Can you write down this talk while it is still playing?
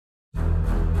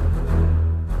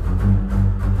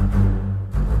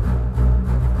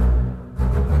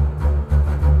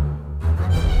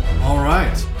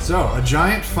So, a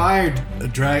giant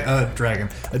dragon.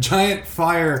 A giant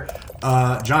fire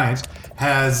giant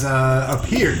has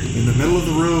appeared in the middle of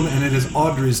the room, and it is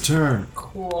Audrey's turn.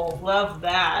 Cool. Love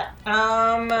that.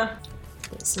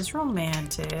 This is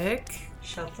romantic.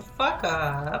 Shut the fuck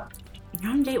up.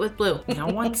 You're on a date with Blue. No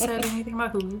one said anything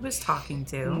about who he was talking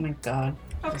to. Oh my god.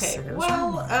 Okay, This is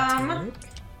well, romantic.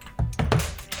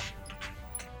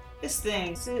 this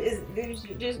thing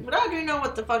would Audrey know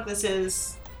what the fuck this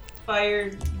is? Fire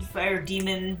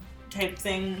demon type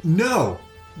thing? No,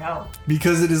 No.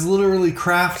 because it is literally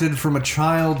crafted from a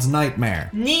child's nightmare.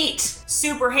 Neat.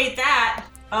 Super hate that.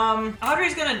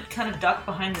 Audrey's gonna kind of duck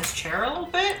behind this chair a little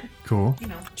bit. Cool. You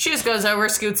know. She just goes over,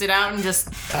 scoots it out, and just...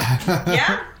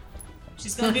 Yeah.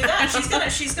 She's gonna do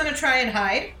that. She's gonna try and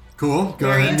hide. Cool. Go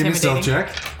Very ahead and give me a stealth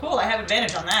intimidating. check. Cool. I have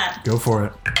advantage on that. Go for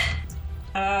it.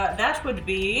 That would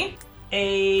be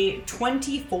a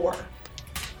 24.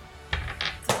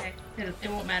 Okay. It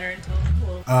won't matter until...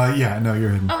 Yeah, no, you're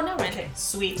hidden. Oh, no, right. Okay,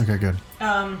 sweet. Okay, good.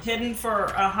 Hidden for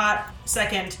a hot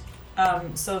second,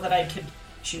 so that I could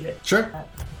shoot it. Sure.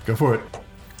 Go for it.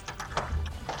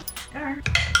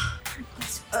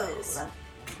 Oh,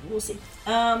 we'll see.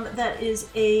 That is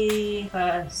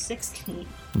a 16.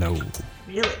 No.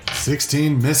 Really?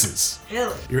 16 misses.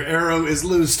 Really? Your arrow is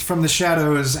loosed from the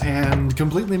shadows and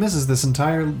completely misses this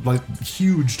entire,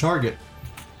 huge target.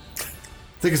 I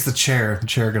think it's the chair. The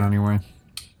chair got on your way.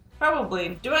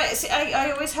 Probably. Do I see?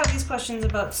 I always have these questions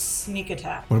about sneak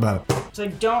attack. What about it? So I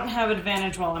don't have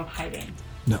advantage while I'm hiding.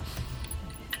 No.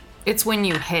 It's when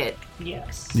you hit.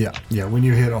 Yes. Yeah. When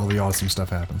you hit, all the awesome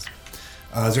stuff happens.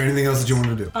 Is there anything else that you want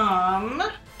to do?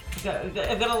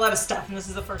 I've got a lot of stuff, and this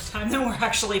is the first time that we're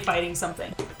actually fighting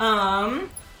something. I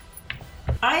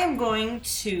am going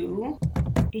to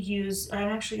I'm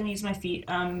actually going to use my feet.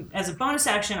 As a bonus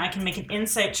action, I can make an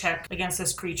insight check against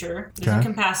this creature. It's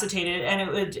incapacitated, and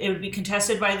it would be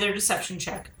contested by their deception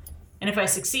check. And if I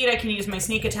succeed, I can use my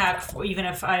sneak attack, even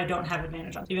if I don't have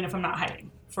advantage on, even if I'm not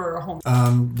hiding for a whole.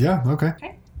 Yeah, okay.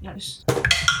 Okay. Nice.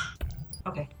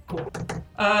 Okay, cool.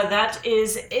 That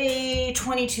is a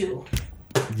 22.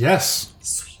 Yes.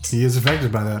 Sweet. He is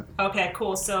affected by that. Okay,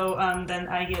 cool. So then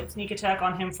I get sneak attack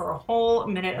on him for a whole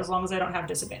minute as long as I don't have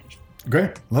disadvantage.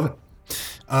 Great. Love it.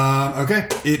 Okay.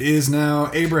 It is now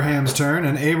Abraham's turn,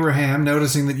 and Abraham,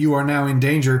 noticing that you are now in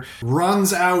danger,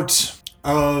 runs out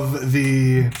of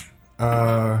the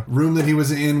room that he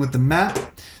was in with the map,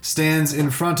 stands in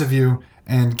front of you,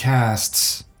 and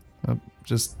casts... Oh,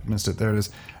 just missed it. There it is.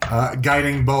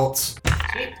 Guiding bolts.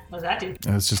 Sweet. What does that do?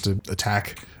 It's just an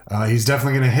attack. He's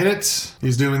definitely going to hit it.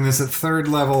 He's doing this at 3rd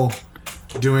level,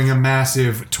 doing a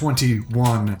massive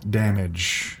 21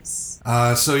 damage.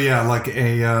 So yeah, like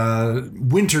a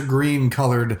wintergreen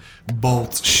colored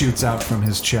bolt shoots out from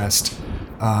his chest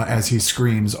as he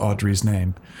screams Audrey's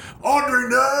name. Audrey,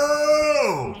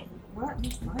 no! What?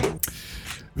 Mine.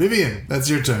 Vivian, that's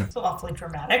your turn. It's awfully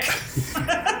dramatic.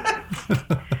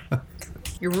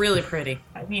 You're really pretty.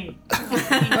 I mean,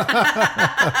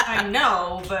 I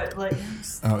know, but like...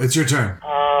 Oh, it's your turn.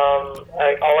 All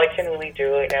I can really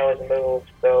do right now is move,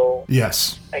 so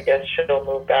Yes. I guess she'll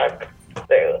move back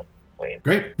there. Wait.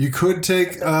 Great. You could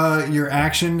take your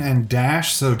action and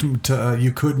dash, so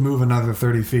you could move another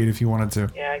 30 feet if you wanted to.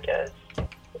 Yeah, I guess.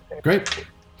 Great.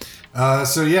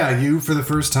 So yeah, you for the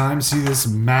first time see this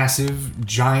massive,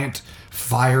 giant,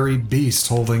 fiery beast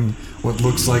holding what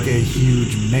looks like a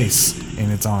huge mace in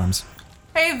its arms.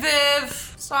 Hey,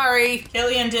 Viv. Sorry.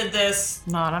 Killian did this.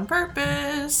 Not on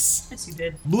purpose. Yes, you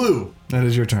did. Blue, that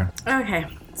is your turn. Okay.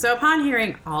 So upon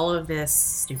hearing all of this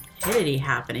stupidity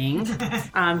happening,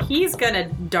 he's gonna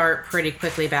dart pretty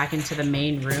quickly back into the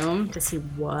main room to see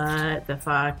what the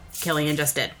fuck Killian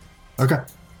just did. Okay.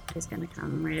 He's gonna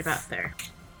come right about there.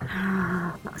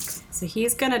 Fuck. So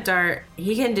he's gonna dart.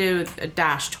 He can do a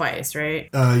dash twice, right?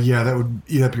 Yeah, that would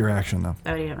eat up your action though.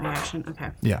 That would eat up my action.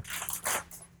 Okay. Yeah.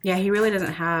 Yeah, he really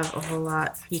doesn't have a whole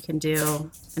lot he can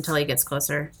do until he gets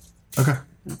closer. Okay.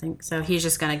 I think so. He's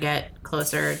just gonna get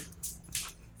closer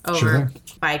over Sure.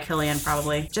 by Killian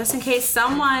probably, just in case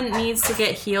someone needs to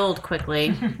get healed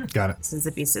quickly. Got it. Since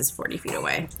the beast is 40 feet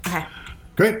away. Okay.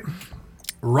 Great.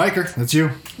 Riker, that's you.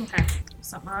 Okay.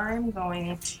 So I'm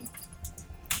going to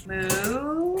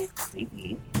move 3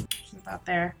 feet. She's about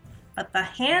there. But the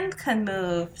hand can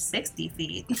move 60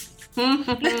 feet.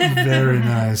 Very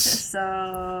nice.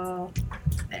 So,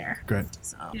 there. Great.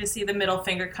 So, you just see the middle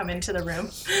finger come into the room.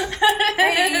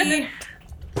 Hey.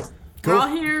 Cool. We're all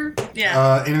here.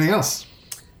 Yeah. Anything else?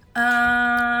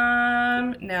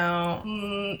 No.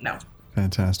 No.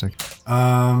 Fantastic.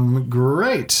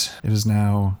 Great. It is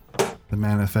now the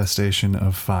manifestation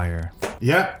of fire.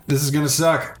 Yep, this is gonna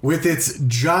suck. With its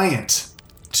giant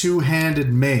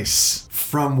two-handed mace,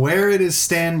 from where it is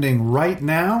standing right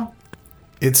now,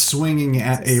 it's swinging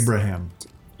at Abraham.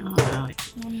 Oh, no.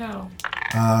 Oh no.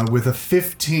 With a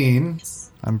 15,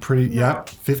 I'm pretty, yep,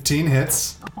 15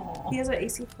 hits. He has an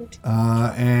AC 14.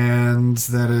 And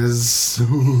that is...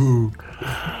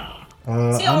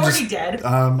 Is he already dead?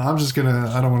 I'm just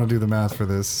gonna, I don't want to do the math for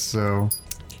this, so...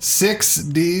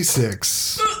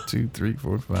 6d6. 2, 3,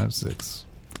 4, 5, 6.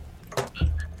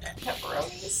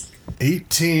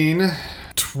 18,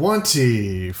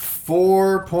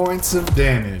 24 points of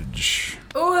damage.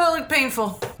 Oh, that looked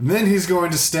painful. And then he's going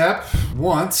to step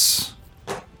once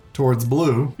towards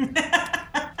Blue. Wait.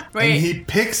 And he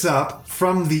picks up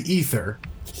from the ether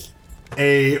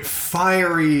a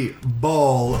fiery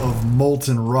ball of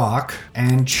molten rock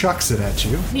and chucks it at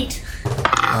you. Neat.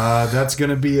 That's going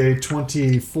to be a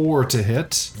 24 to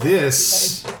hit.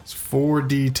 This is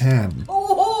 4d10.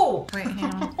 Oh, Wait,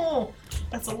 hang on. oh,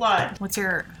 that's a lot. What's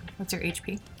your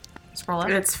HP? Scroll up.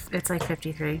 It's like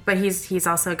 53. But he's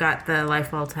also got the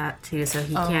life ball tattoo, so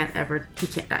he can't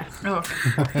die. Oh,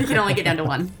 okay. He can only get down to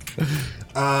 1.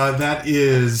 That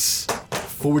is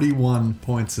 41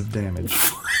 points of damage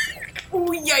Oh,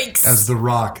 yikes. as the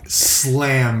rock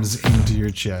slams into your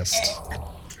chest.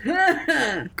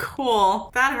 Cool.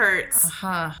 That hurts.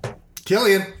 Huh.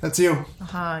 Killian, that's you.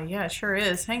 Yeah, it sure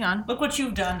is. Hang on. Look what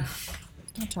you've done.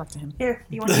 I'll talk to him. Here,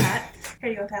 you want a hat?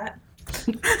 Here you go, Pat.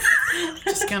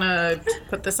 Just gonna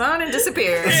put this on and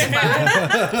disappear.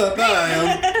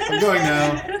 Bye, I'm going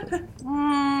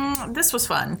now. This was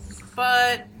fun,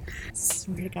 but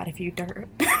Swear to God, if you dart.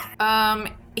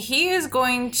 he is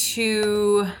going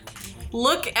to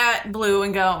look at Blue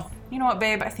and go, you know what,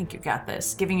 babe? I think you got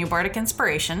this. Giving you bardic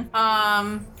inspiration.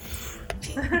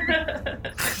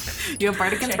 You have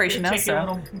bardic inspiration now, Check your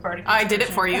so little bardic I did it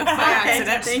for you by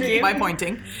accident. Thank you. By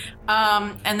pointing.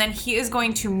 And then he is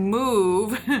going to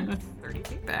move 30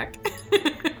 feet back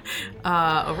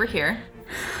over here.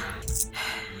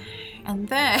 And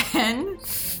then...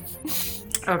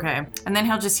 Okay. And then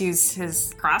he'll just use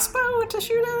his crossbow to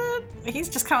shoot at it. He's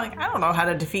just kind of like, I don't know how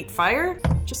to defeat fire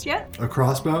just yet. A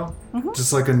crossbow?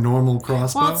 Just like a normal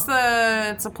crossbow? Well,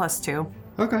 it's a +2.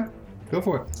 Okay, go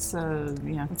for it. So,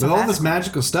 yeah. It's With a all bad- this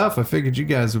magical stuff, I figured you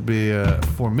guys would be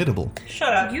formidable.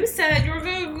 Shut up. You said you were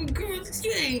going to go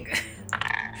skiing.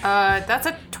 That's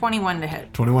a 21 to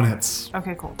hit. 21 hits.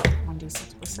 Okay, cool.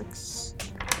 1d6 plus 6.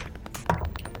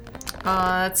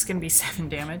 That's gonna be 7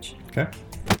 damage. Okay.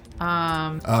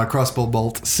 Crossbow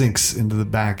bolt sinks into the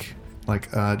back,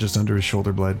 like just under his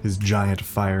shoulder blade. His giant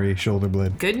fiery shoulder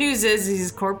blade. Good news is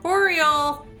he's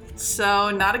corporeal,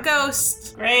 so not a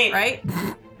ghost. Great. Right?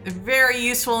 Very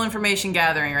useful information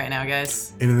gathering right now,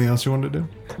 guys. Anything else you wanted to do?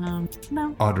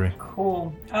 No. Audrey.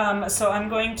 Cool. So I'm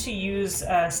going to use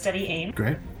steady aim.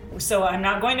 Great. So I'm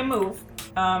not going to move,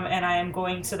 and I am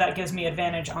going. So that gives me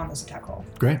advantage on this attack roll.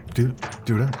 Great. Do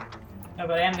it up. No,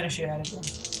 but I am going to shoot at it again.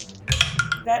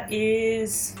 That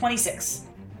is 26.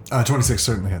 26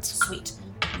 certainly hits. Sweet.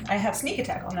 I have sneak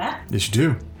attack on that. Yes, you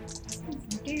do.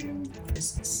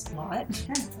 Is slot.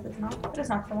 That is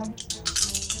not the one.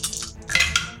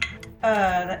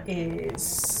 That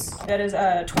is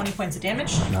 20 points of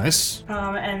damage. Nice.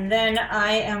 And then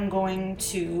I am going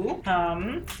to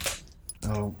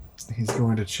Oh, he's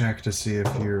going to check to see if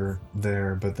you're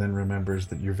there, but then remembers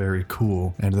that you're very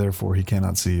cool, and therefore he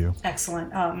cannot see you.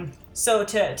 excellent. So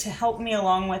to help me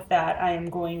along with that, I am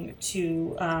going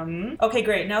to okay,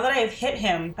 great. Now that I have hit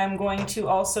him, I'm going to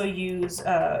also use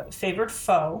favored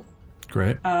foe.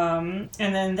 Great. And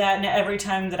then that every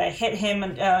time that I hit him,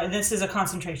 this is a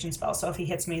concentration spell. So if he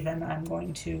hits me, then I'm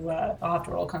going to I'll have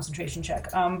to roll a concentration check.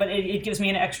 But it gives me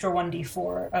an extra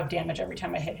 1d4 of damage every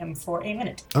time I hit him for a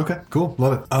minute. Okay, cool.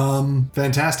 Love it.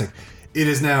 Fantastic. It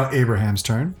is now Abraham's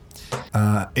turn.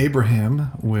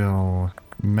 Abraham will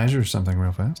measure something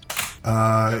real fast.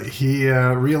 He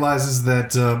realizes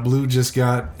that Blue just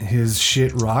got his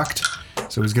shit rocked,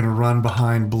 so he's going to run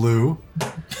behind Blue.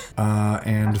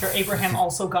 And After Abraham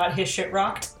also got his shit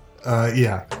rocked.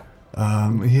 yeah.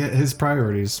 His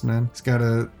priorities, man.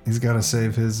 He's gotta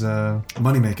save his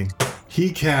money making.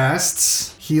 He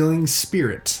casts Healing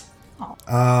Spirit.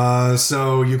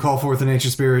 So you call forth the nature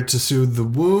spirit to soothe the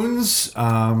wounds.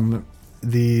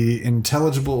 The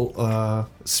intelligible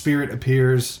spirit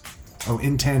appears.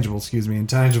 Intangible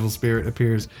spirit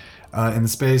appears in the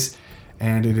space,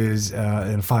 and it is in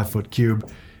a 5-foot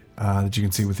cube. That you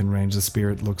can see within range. The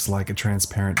spirit looks like a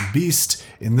transparent beast.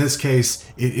 In this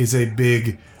case, it is a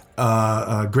big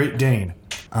Great Dane.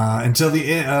 Until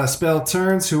the spell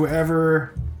turns,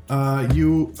 whoever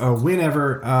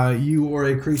whenever you or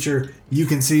a creature you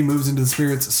can see moves into the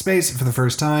spirit's space for the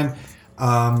first time,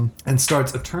 and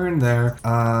starts a turn there,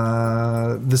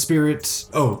 the spirit...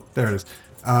 Oh, there it is.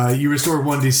 You restore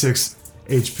 1d6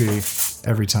 HP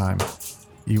every time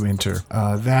you enter.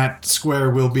 That square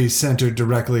will be centered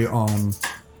directly on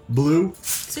blue.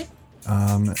 See?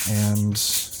 And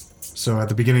so at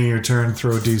the beginning of your turn,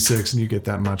 throw a d6 and you get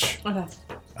that much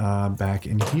back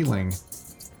in healing.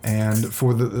 And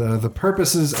for the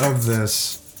purposes of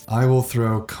this, I will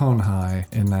throw Cone High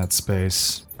in that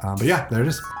space. But yeah, there it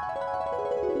is.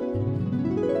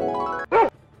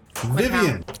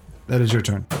 Vivian, that is your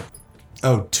turn.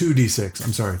 Oh, 2d6.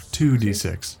 I'm sorry,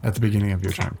 2d6 at the beginning of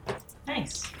your turn.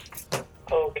 Nice.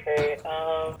 Okay,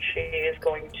 she is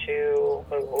going to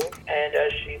move, and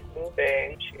as she's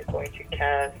moving, she's going to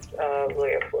cast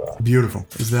Ray of Frost. Beautiful.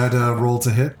 Is that a roll to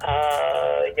hit?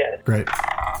 Yes. Great.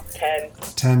 10.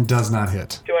 10 does not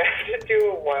hit. Do I have to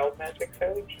do a wild magic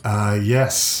surge?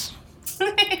 Yes.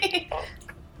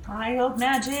 Wild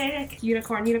magic.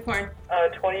 Unicorn.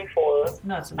 24.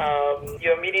 No, it's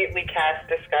You immediately cast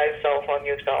Disguise Self on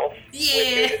yourself. Yeah.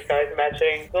 With your disguise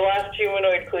matching the last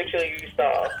humanoid creature you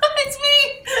saw. It's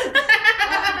me!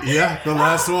 Yeah, the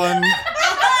last one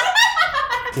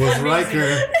was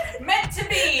Ryker. Meant to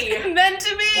be. Meant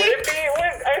to be! Would it be?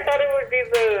 I thought it would be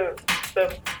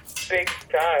the big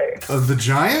guy. Of the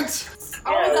giant?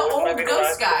 Oh, Yeah, the wouldn't old that be the ghost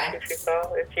last guy. creature she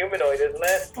saw? It's humanoid, isn't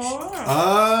it?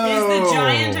 Oh. Is the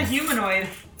giant a humanoid?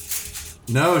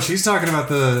 No, she's talking about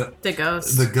the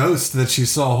ghost. ghost that she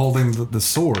saw holding the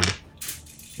sword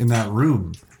in that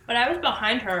room. But I was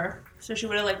behind her, so she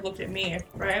would have like looked at me,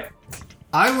 right?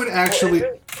 I would actually...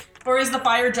 Or is the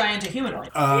fire giant a humanoid?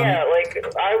 Yeah, like,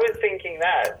 I was thinking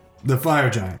that. The fire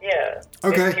giant. Yeah.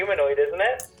 Okay. It's humanoid, isn't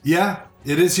it? Yeah,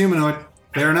 it is humanoid.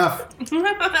 Fair enough.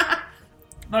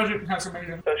 That's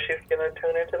amazing. So she's gonna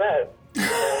turn into that.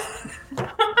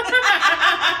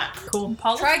 Cool.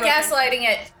 Try gaslighting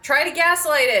it. Try to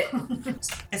gaslight it.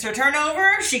 It's her turn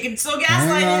over. She can still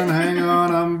gaslight Hang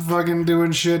on, I'm fucking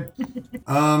doing shit.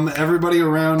 Everybody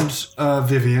around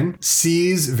Vivian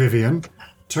sees Vivian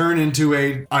turn into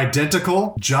a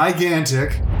identical,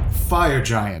 gigantic fire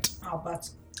giant. Oh, but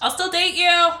I'll still date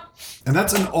you. And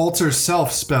that's an alter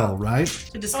self spell, right?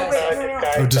 the disguise.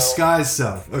 Oh, disguise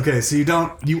self. Okay, so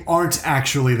you aren't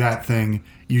actually that thing.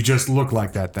 You just look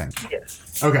like that thing.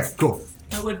 Yes. Okay, cool.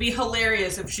 It would be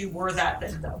hilarious if she were that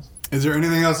thing, though. Is there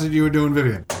anything else that you were doing,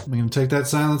 Vivian? I'm going to take that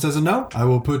silence as a no. I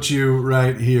will put you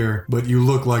right here, but you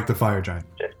look like the fire giant.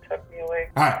 Just tuck me away.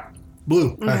 All right,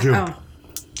 Blue, that's you. Oh.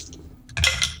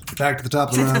 Back to the top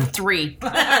of the round. 3.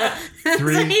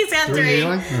 Three. He's got 3.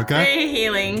 Healing. Okay. 3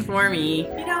 healing for me.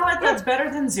 You know what? That's better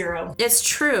than 0. It's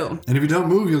true. And if you don't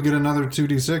move, you'll get another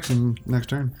 2d6 in next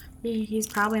turn. He's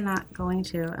probably not going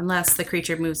to, unless the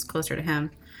creature moves closer to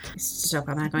him. He's still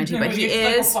probably not going to, but he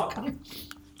is.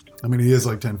 I mean, he is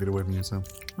like 10 feet away from you, so.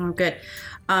 Oh, good.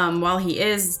 While he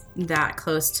is that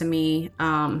close to me,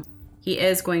 he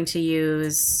is going to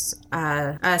use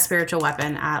a spiritual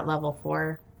weapon at level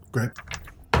 4. Great.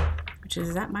 Which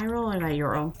is that my roll or is that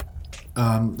your roll?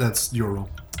 That's your roll.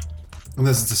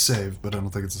 Unless it's a save, but I don't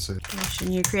think it's a save.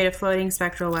 And you create a floating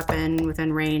spectral weapon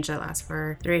within range that lasts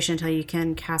for duration until you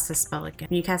can cast a spell again.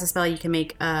 When you cast a spell, you can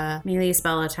make a melee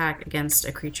spell attack against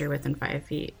a creature within 5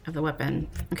 feet of the weapon.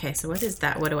 Okay, so what is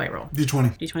that? What do I roll?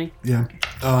 D20. D20? Yeah.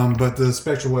 But the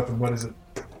spectral weapon, what is it?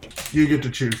 You get to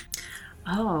choose.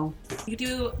 Oh. You could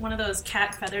do one of those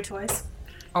cat feather toys.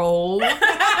 Oh. Oh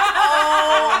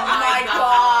my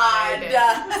god.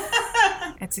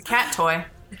 It's a cat toy.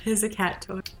 It is a cat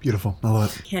toy. Beautiful. I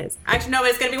love it. Yes. Actually, no,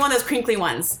 it's going to be one of those crinkly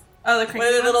ones. Oh, the One crinkly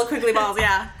of the ones? little crinkly balls,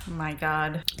 yeah. Oh my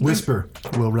god. Whisper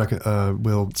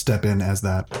will step in as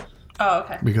that Oh,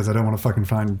 okay. because I don't want to fucking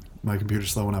find my computer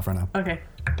slow enough right now. Okay.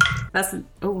 That's an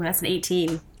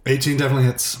 18. 18 definitely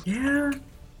hits. Yeah.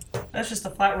 That's just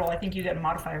the flat roll. I think you get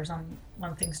modifiers on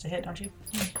things to hit, don't you?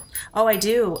 Oh, I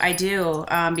do. Because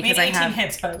I mean, 18 have...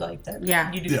 hits, but like that. Yeah.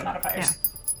 You do Yeah. get modifiers. Yeah.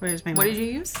 Where's my What did you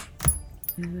use?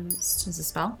 It's As a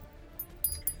spell?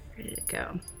 Where did it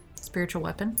go? Spiritual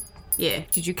weapon? Yeah.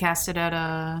 Did you cast it at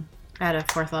a At a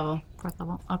 4th level. 4th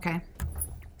level? Okay.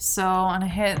 So on a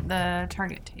hit, the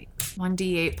target takes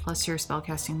 1d8 plus your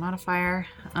spellcasting modifier.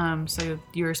 So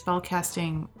your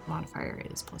spellcasting modifier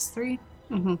is +3.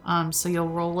 Mm-hmm. So you'll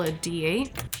roll a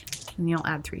d8 and you'll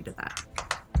add 3 to that.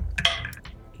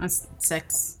 That's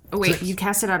 6. Oh wait, 6. you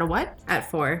cast it at a what? At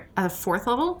 4. At a 4th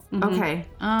level? Mhm. Okay.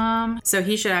 So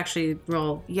he should actually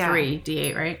roll Yeah. 3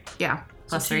 d8, right? Yeah.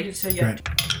 Plus So 3. So yeah. Great.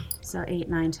 So 8,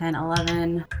 9, 10,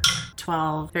 11,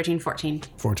 12, 13, 14.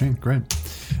 14. Great.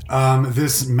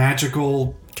 This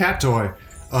magical cat toy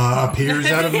appears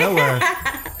out of nowhere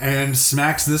and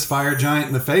smacks this fire giant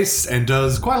in the face and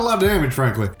does quite a lot of damage,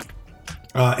 frankly.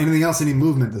 Anything else? Any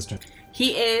movement this turn?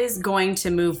 He is going to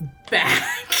move back.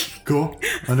 Cool.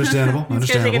 Understandable. He's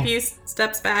going to take a few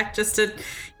steps back just to,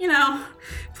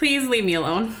 please leave me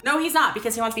alone. No, he's not,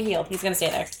 because he wants to be healed. He's going to stay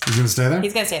there. He's going to stay there?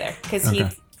 He's going to stay there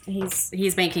because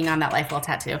he's banking on that life well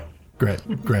tattoo. Great.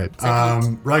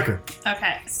 Ryker.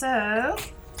 Okay, so I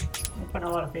put a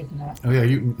lot of faith in that. Oh yeah,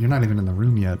 you're not even in the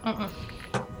room yet. I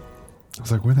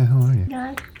was like, where the hell are you?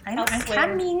 I'm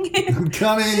coming. I'm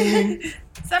coming.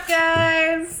 What's up,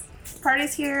 guys?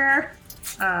 Party's here.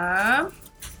 And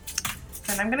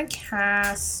I'm gonna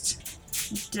cast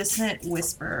Dissonant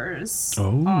Whispers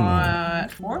on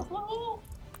 4th level.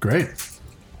 Great.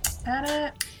 Add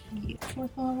it.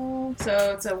 4th level.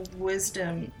 So it's a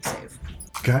Wisdom save.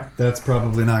 Okay, that's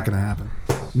probably not going to happen.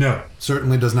 No,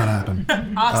 certainly does not happen.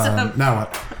 Awesome. Now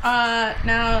what?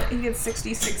 Now he gets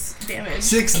 66 damage.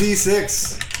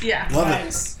 6d6. Yeah. Love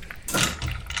Nice.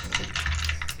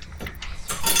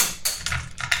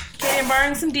 Okay, I'm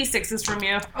borrowing some d6s from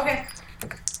you. Okay.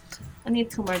 I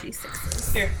need 2 more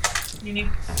d6s. Here. You need.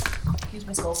 Use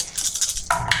my skulls.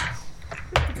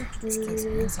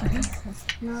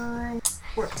 9,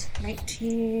 14,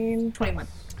 19, 21.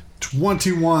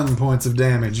 21 points of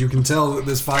damage. You can tell that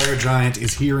this fire giant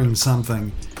is hearing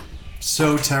something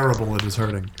so terrible it is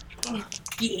hurting.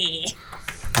 Yeah.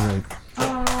 Great.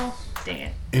 Oh, dang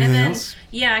it. Anything else?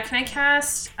 Yeah, can I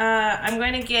cast? I'm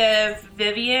going to give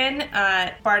Vivian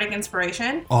Bardic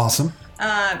Inspiration. Awesome.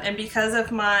 And because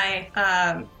of my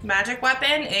magic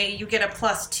weapon, you get a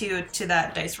 +2 to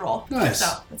that dice roll. Nice.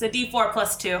 So it's a d4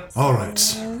 +2. All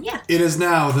right. Yeah. It is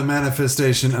now the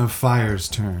manifestation of fire's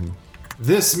turn.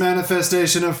 This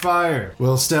manifestation of fire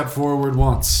will step forward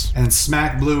once and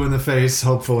smack Blue in the face,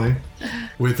 hopefully,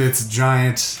 with its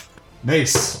giant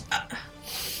mace.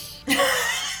 No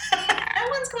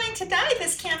one's going to die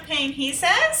this campaign, he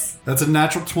says. That's a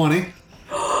natural 20.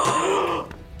 Oh,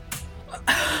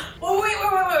 wait.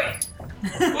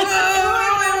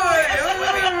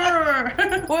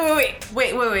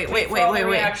 Wait. For all the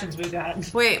reactions we got.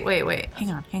 Wait. Hang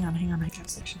on.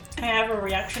 I have a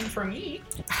reaction for me.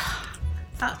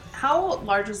 How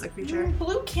large is the creature?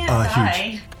 Blue can't Huge.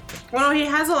 die. Well, no, he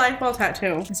has a life ball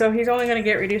tattoo, so he's only going to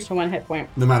get reduced to 1 hit point,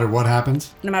 No matter what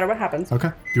happens. no matter what happens. Okay.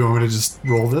 Do you want me to just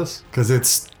roll this? Because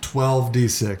it's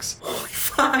 12d6.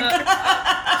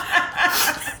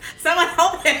 Someone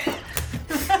help him!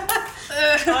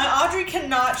 Audrey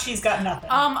cannot. She's got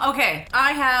nothing. Okay.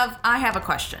 I have a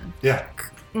question. Yeah.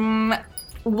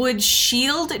 Would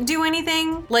shield do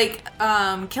anything? Like,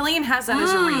 Killian has that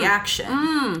as a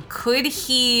reaction. Could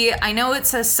he, I know it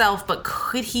says self, but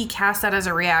could he cast that as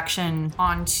a reaction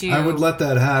onto... I would let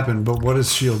that happen, but what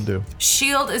does shield do?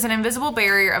 Shield is an invisible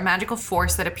barrier of magical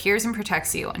force that appears and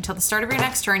protects you. Until the start of your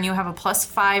next turn, you have a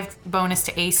 +5 bonus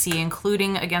to AC,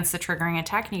 including against the triggering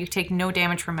attack, and you take no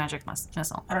damage from magic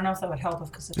missile. I don't know if that would help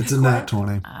because It's a nat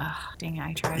 20. Dang it,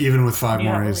 I tried. Even with 5 You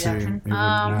more have a AC, it reaction? wouldn't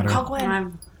matter. Call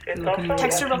Gwen. It's also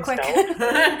Text her real quick.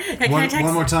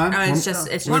 One more time? Oh, it's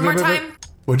just One more time.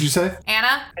 What'd you say?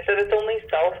 Anna? I said it's only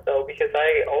stealth though because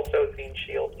I also seen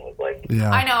shield and was like, Yeah.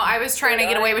 I know, I was trying to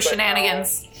get away with But no.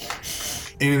 shenanigans.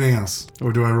 Anything else?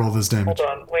 Or do I roll this damage?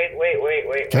 hold on, wait.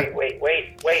 Okay,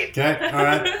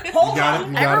 alright. You got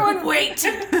it? Everyone wait!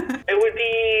 It would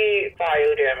be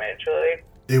fire damage, right?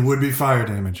 It would be fire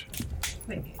damage.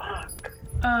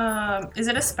 Is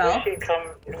it a spell? Wish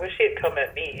she'd come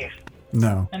at me.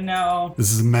 No. No.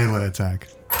 This is a melee attack.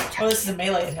 Oh, this is a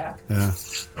melee attack. Yeah.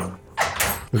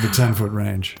 With a 10-foot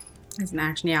range. It's an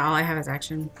action. Yeah, all I have is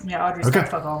action. Yeah, Audrey's Okay. got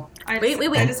fuck all. Wait.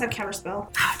 I just have counterspell.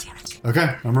 Oh, damn it.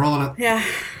 Okay, I'm rolling it. Yeah.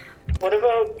 What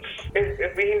about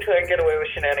if we can try and get away with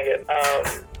shenanigans?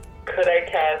 Could I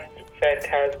cast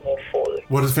Phantasmal Force?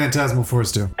 What does Phantasmal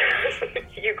Force do?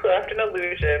 You craft an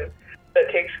illusion that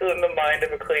takes in the mind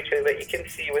of a creature that you can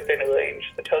see within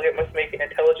range. The target must make an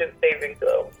intelligence saving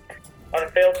throw. On a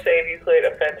failed save, you create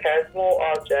a phantasmal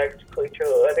object, creature,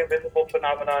 or other visible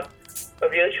phenomenon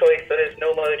of your choice that is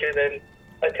no larger than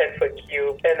a 10-foot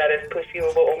cube, and that is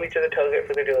perceivable only to the target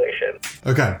for the duration.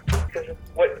 Okay. Because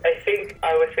what I think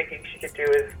I was thinking she could do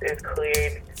is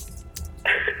create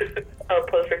a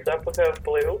perfect replica of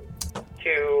Blue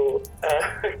to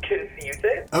confuse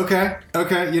it.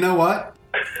 Okay, you know what?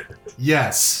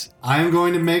 Yes, I am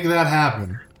going to make that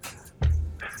happen.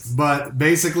 But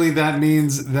basically that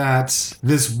means that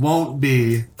this won't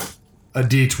be a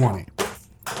D20.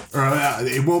 Or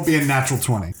it won't be a natural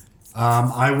 20.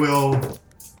 I will...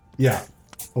 Yeah.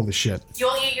 Holy shit.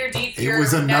 You'll eat your D. It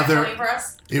was another.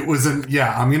 It was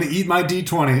I'm gonna eat my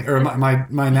D20 or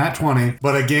my nat 20,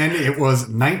 but again it was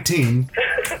 19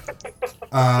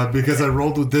 because I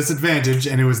rolled with disadvantage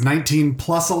and it was 19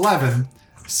 plus 11,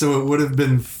 so it would have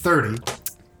been 30.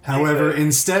 However,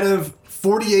 instead of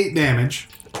 48 damage,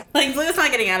 Like, Blue's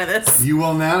not getting out of this. you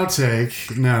will now take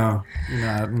It's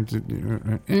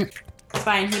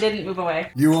fine. He didn't move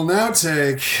away. You will now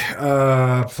take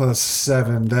plus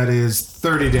 7. That is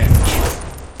 30 damage.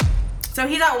 So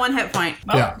he's at 1 hit point.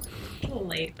 Yeah. A little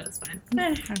late, but it's fine.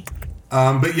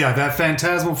 But yeah, that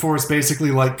phantasmal force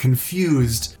basically like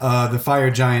confused the fire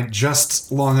giant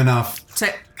just long enough To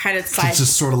cut its to side.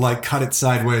 just sort of like cut it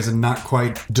sideways and not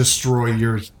quite destroy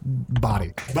your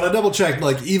body. But I double checked,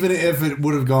 like even if it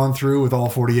would have gone through with all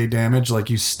 48 damage, like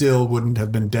you still wouldn't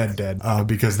have been dead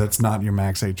because that's not your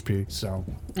max HP. So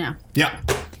Yeah. yeah.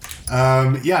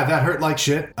 That hurt like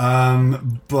shit.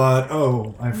 But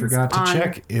I forgot to on.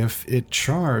 check if it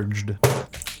charged.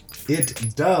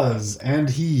 It does, and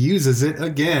he uses it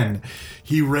again.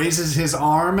 He raises his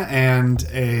arm, and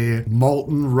a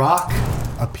molten rock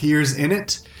appears in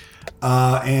it.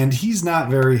 And he's not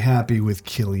very happy with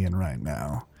Killian right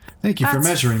now. Thank you for That's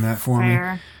measuring that for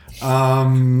fair.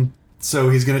 me. So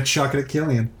he's gonna chuck it at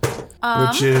Killian,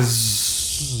 which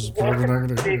is What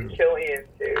did Killian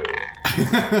do?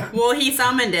 Well, he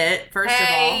summoned it, first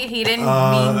Hey, he didn't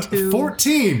mean to.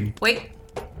 14. Wait,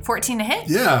 14 to hit?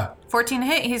 Yeah. 14 to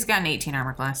hit? He's got an 18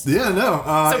 armor class. Yeah, no.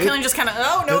 So Killian just kind of,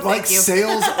 oh, no, it like thank you.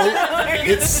 sails.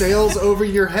 It sails over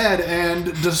your head and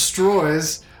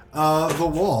destroys the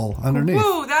wall underneath.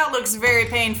 Ooh, that looks very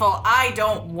painful. I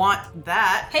don't want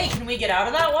that. Hey, can we get out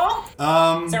of that wall?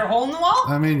 Is there a hole in the wall?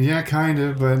 I mean, yeah, kind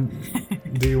of, but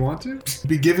do you want to?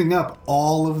 Be giving up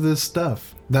all of this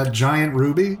stuff. That giant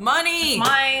ruby? Money!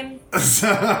 Mine.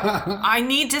 I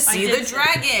need to see the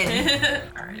dragon.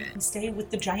 And stay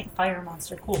with the giant fire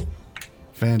monster. Cool.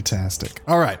 Fantastic.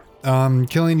 All right.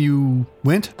 Killian, you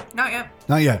went? Not yet.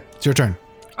 Not yet. It's your turn.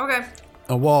 Okay.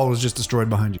 A wall was just destroyed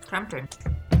behind you. Tempting.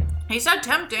 He said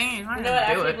tempting. He's not You know what? going to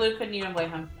do Actually, it. Blue couldn't even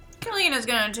blame him. Killian is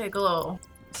going to take a little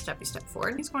steppy step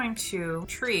forward. He's going to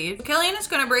retrieve. Killian is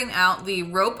going to bring out the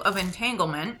rope of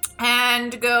entanglement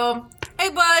and go, hey,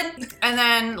 bud. And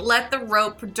then let the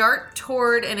rope dart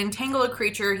toward and entangle a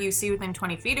creature you see within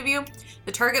 20 feet of you.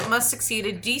 The target must succeed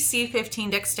a DC 15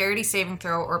 dexterity saving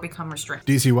throw or become restrained.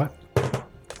 DC what?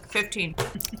 15.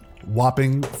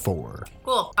 Whopping 4.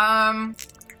 Cool.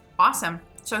 Awesome.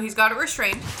 So he's got it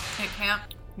restrained. It can't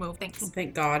move. Thanks.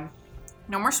 Thank God.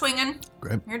 No more swinging.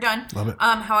 Great. You're done. Love it.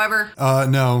 However,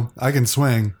 No. I can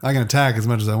swing. I can attack as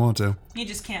much as I want to. You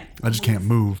just can't. I just can't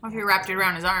move. if you wrapped it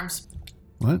around his arms.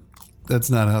 What? That's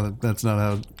not how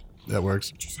that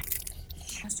works.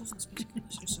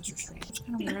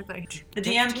 The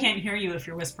DM can't hear you if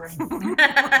you're whispering.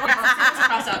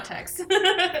 Cross out text.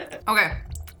 Okay.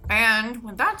 And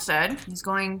with that said, he's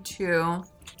going to...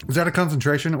 Is that a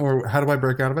concentration, or how do I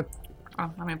break out of it?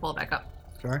 Oh, let me pull it back up.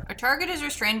 Sorry. A target is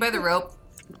restrained by the rope.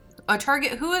 A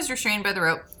target who is restrained by the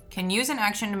rope can use an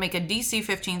action to make a DC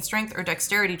 15 strength or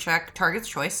dexterity check, target's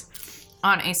choice,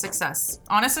 on a success.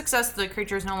 On a success, the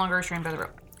creature is no longer restrained by the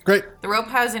rope. Great. The rope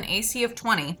has an AC of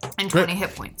 20 and 20 Great.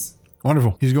 hit points.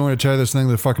 Wonderful. He's going to tear this thing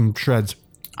to fucking shreds.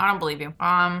 I don't believe you.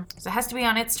 So it has to be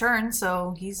on its turn,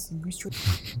 so he's restrained.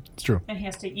 It's true. And he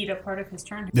has to eat up part of his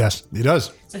turn. Yes, he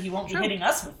does. So he won't be hitting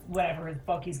us with whatever the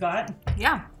fuck he's got.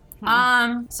 Yeah.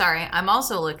 Sorry, I'm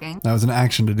also looking. That was an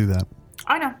action to do that.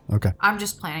 I know. Okay. I'm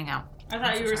just planning out. I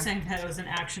thought you were saying that it was an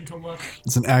action to look.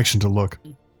 It's an action to look.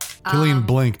 Killian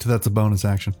blinked. That's a bonus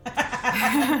action.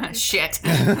 Shit.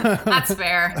 That's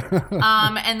fair.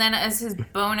 And then as his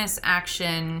bonus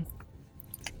action,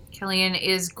 Killian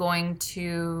is going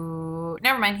to...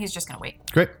 Never mind, he's just going to wait.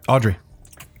 Great. Audrey.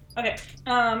 Okay.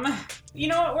 You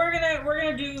know what? We're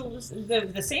gonna do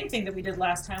the same thing that we did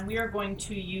last time. We are going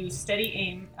to use steady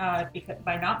aim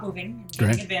by not moving, and getting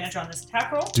Great. advantage on this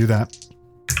attack roll. Do that.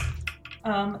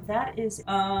 That is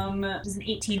an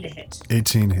 18 to hit.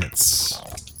 18 hits.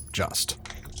 Just.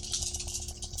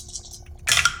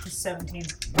 17.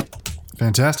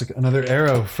 Fantastic. Another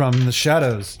arrow from the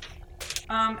shadows.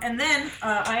 And then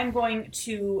I am going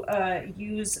to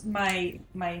use my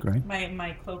Great.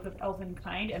 my cloak of elven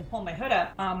kind and pull my hood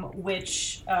up,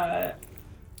 which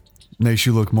Makes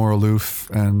you look more aloof,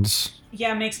 and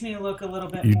makes me look a little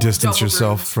bit. you more distance double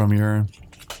yourself from your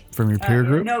peer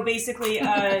group. No, basically,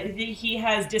 he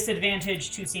has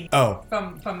disadvantage to see me Oh.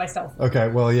 from myself. Okay.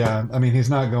 Well, yeah. I mean, he's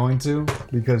not going to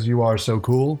because you are so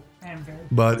cool. I am very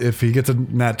But if he gets a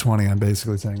nat 20, I'm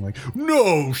basically saying like,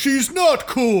 no, she's not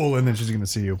cool, and then she's gonna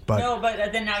see you. But No,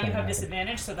 but then now you have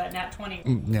disadvantage, so that nat 20.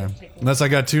 yeah, unless I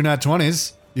got 2 nat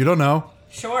 20s, you don't know.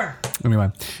 Sure. Anyway,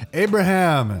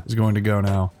 Abraham is going to go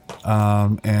now,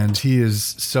 and he is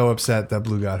so upset that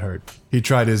Blue got hurt. He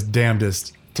tried his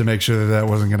damnedest to make sure that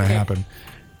wasn't going to happen.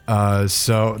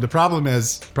 So the problem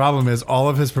is all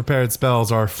of his prepared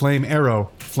spells are Flame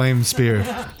Arrow, Flame Spear,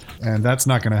 and that's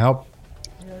not going to help.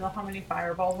 I don't know how many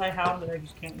fireballs I have that I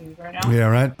just can't use right now. Yeah,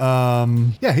 right.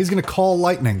 Yeah, he's going to call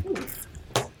lightning.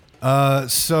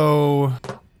 So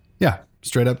yeah,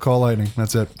 straight up call lightning.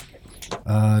 That's it.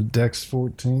 Dex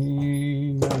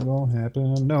 14, not gonna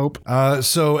happen. Nope.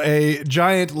 So a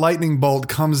giant lightning bolt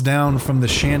comes down from the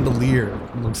chandelier.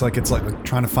 Looks like it's like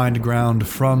trying to find ground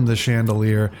from the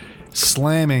chandelier,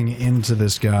 slamming into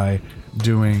this guy,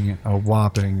 doing a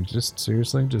whopping, just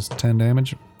 10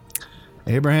 damage.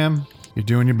 Abraham, you're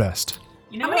doing your best.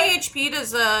 You know How many what? HP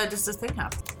does this thing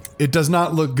have? It does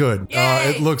not look good.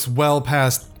 Yay! It looks well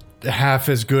past half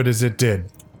as good as it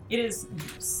did. It is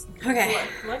Okay.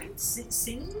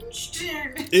 singed.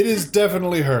 It is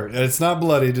definitely hurt. It's not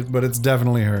bloodied, but it's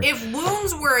definitely hurt. If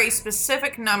wounds were a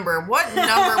specific number, what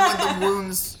number would the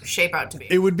wounds shape out to be?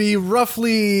 It would be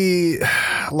roughly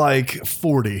like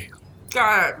 40.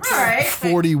 Got it. All right.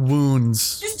 40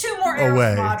 wounds. Just 2 more arrows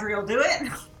Away. from Audrey will do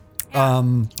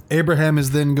it. Abraham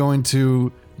is then going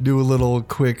to do a little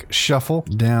quick shuffle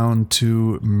down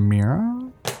to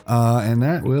Mira. And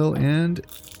that will end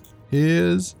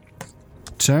his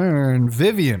turn.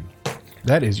 Vivian,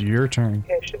 that is your turn.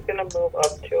 Okay, she's gonna move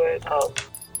up to it.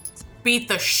 Beat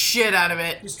the shit out of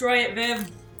it. Destroy it, Viv.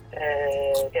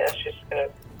 And yeah, she's gonna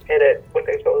hit it with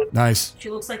a sword. Nice. She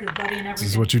looks like his buddy and This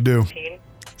is everything. what you do. 15.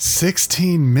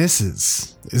 16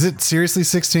 misses. Is it seriously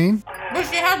 16? But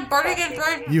she had bardic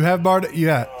inspiration. You have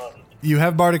you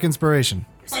have bardic inspiration.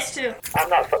 +2. I'm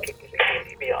not fucking using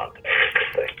D&D Beyond.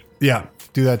 This thing. Yeah,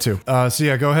 do that too. So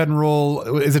yeah, go ahead and roll.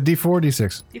 Is it D4 or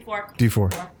D6? D4.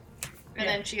 D4. And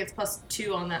then she gets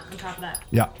 +2 on top of that.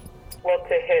 Yeah. Well,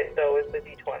 to hit, though, is the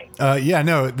D20. Yeah,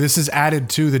 no, this is added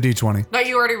to the D20. That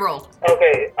you already rolled.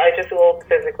 Okay, I just rolled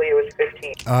physically. It was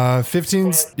 15.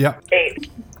 15's, yeah. 8.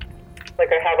 Like,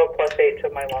 I have a +8 to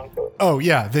my longsword. Oh,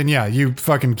 yeah, then yeah, you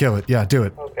fucking kill it. Yeah, do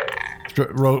it. Okay.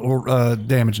 Roll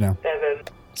damage now. 7.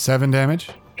 7 damage?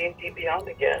 D&D Beyond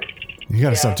again. You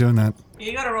gotta stop doing that.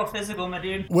 You gotta roll physical, my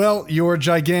dude. Well, your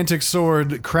gigantic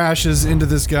sword crashes into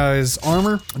this guy's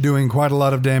armor, doing quite a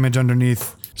lot of damage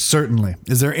underneath, certainly.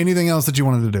 Is there anything else that you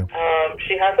wanted to do?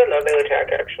 She has another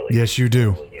attack, actually. Yes, you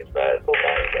do. We'll use that. Hold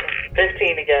on again.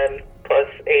 15 again,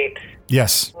 +8.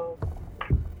 Yes.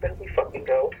 Let me fucking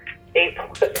go. 8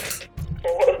 plus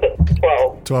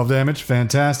 12. 12 damage.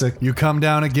 Fantastic. You come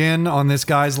down again on this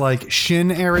guy's, like,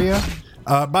 shin area.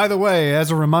 By the way,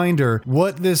 as a reminder,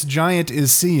 what this giant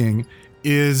is seeing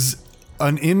is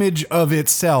an image of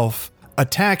itself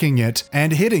attacking it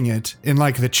and hitting it in,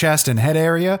 like, the chest and head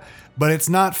area, but it's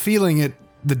not feeling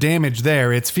the damage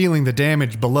there. It's feeling the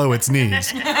damage below its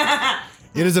knees.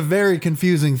 It is a very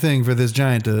confusing thing for this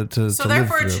giant to So live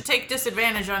therefore through. it should take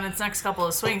disadvantage on its next couple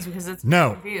of swings because it's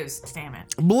No. confused. Damn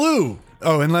it. Blue!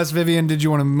 Oh, unless, Vivian, did you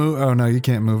want to move? Oh, no, you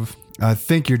can't move. I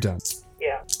think you're done.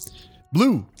 Yeah.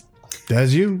 Blue!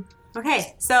 That's you.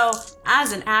 Okay, so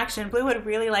as an action, Blue would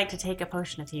really like to take a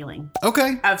potion of healing.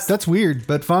 Okay. That's weird,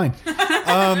 but fine.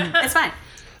 It's fine.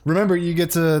 Remember, you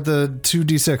get to the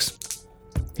 2d6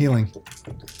 healing.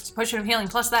 It's a potion of healing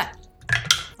plus that.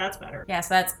 That's better. Yeah,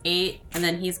 so that's 8, and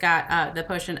then he's got the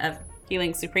potion of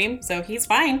healing supreme, so he's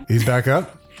fine. He's back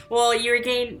up. Well, you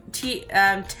regain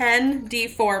 10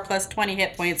 d4 plus 20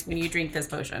 hit points when you drink this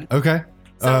potion. Okay.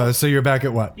 So you're back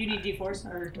at what? Do you need D4s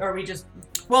or are we just?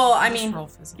 Well, I mean, Roll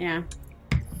physical. yeah,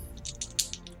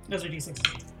 Those are D6.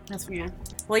 that's yeah.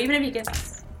 Well, even if you get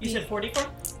You said 44.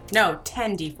 no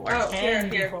 10 d4, Oh, here.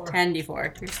 10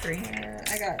 d4, Here's 3.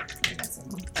 I got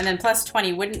some. and then plus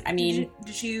 20 wouldn't. I mean,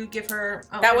 Did you give her?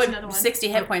 Oh, that there's would another one. 60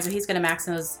 hit points, so he's gonna max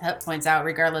those hit points out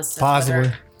regardless. Of Possibly.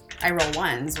 whether I roll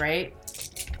ones, right?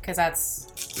 Because that's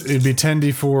It'd be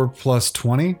 10d4 plus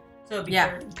 20. So it'd be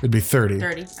Yeah. 30. It'd be 30.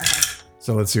 30. Okay.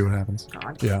 So let's see what happens.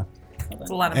 God. Yeah. It's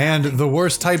a lot of And the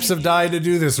worst types of die to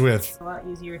do this with. A lot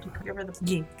easier to Give her the.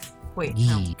 Yee. Wait,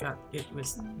 no, God, it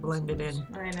was blended in.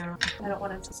 I know. I don't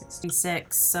want it to 60.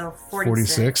 66, so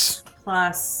 46.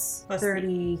 plus Plus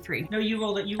 33. No, you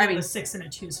rolled it. You I rolled mean- a 6 and a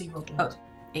 2, so you rolled Oh. it.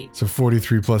 8. So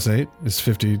 43 plus 8 is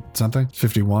 50 something?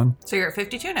 51. So you're at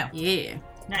 52 now. Yeah.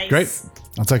 Nice. Great.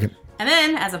 I'll take it. And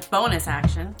then, as a bonus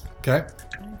action, Okay.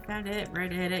 I found it. Where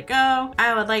did it go?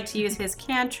 I would like to use his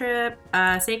cantrip,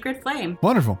 Sacred Flame.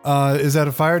 Wonderful. Is that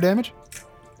a fire damage?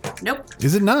 Nope.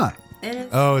 Is it not? It is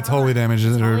Oh, it's holy damage,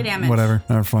 is it? holy Or damage. whatever.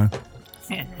 Never fine.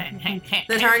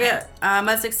 The target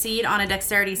must succeed on a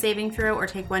dexterity saving throw or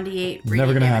take 1d8 Never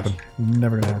radiant gonna damage. happen.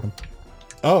 Never gonna happen.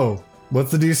 Oh,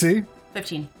 what's the DC?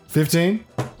 15. 15?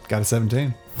 Got a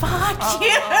 17. Fuck you!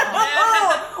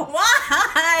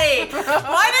 Why?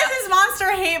 Why does this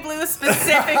monster hate blue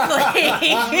specifically?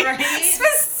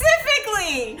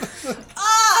 Specifically!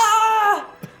 Ah!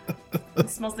 It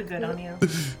smells the good on you.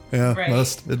 Yeah, Right.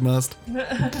 it must.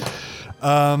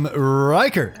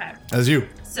 Ryker, Okay. as you.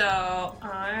 So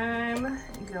I'm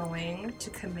going to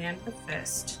command the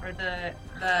fist, or the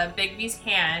big bee's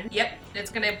hand. Yep,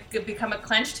 it's gonna become a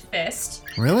clenched fist.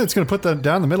 Really? It's gonna put that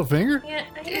down the middle finger? Yeah,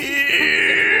 can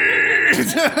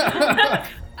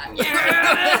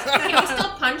you still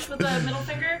punch with the middle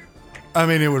finger? I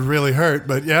mean, it would really hurt,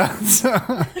 but yeah.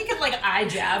 You could like eye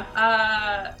jab.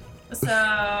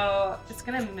 So it's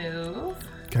gonna move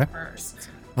Okay. first.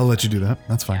 I'll let you do that.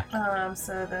 That's fine.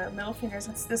 So the middle fingers,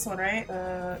 that's this one, right?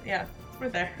 Yeah, we're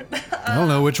there. I don't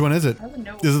know. Which one is it? I would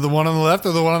know. Is it the one on the left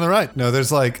or the one on the right? No,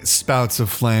 there's like spouts of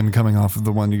flame coming off of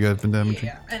the one you got been damaging.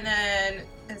 Yeah, and then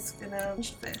it's gonna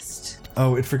fist.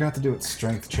 Oh, it forgot to do its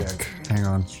strength check. Hang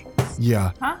on.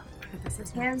 Yeah. Huh?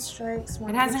 Hand strikes.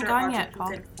 One It hasn't creature gone object yet, Paul.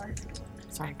 within 5 feet.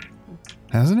 Sorry.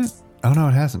 Hasn't it? Oh, no,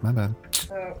 it hasn't. My bad.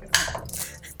 So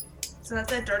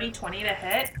that's a dirty 20 to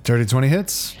hit, Dirty 20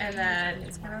 hits. and then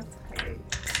it's gonna take.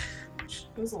 It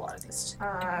was a lot of this.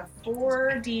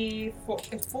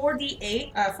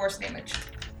 4d8 force damage.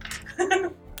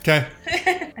 Okay.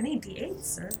 I need d8s,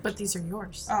 sir. But these are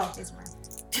yours. Oh, these were.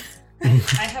 I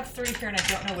have 3 here and I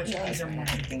don't know which ones are mine. I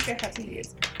think I have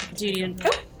d8s. Judy.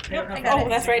 Nope, I got it.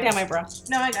 that's right down my bra.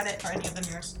 No, I got it. Are any of them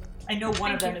yours? I know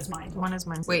one of them is mine. One is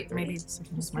mine. Wait, maybe the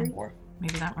second is mine.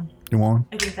 Maybe that one. You want one?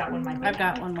 I think that one might be. I've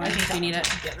got one more. I think Do you need it?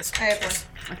 Yeah, this I have one.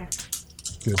 Okay.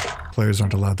 Good. Players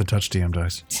aren't allowed to touch DM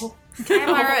dice. Can I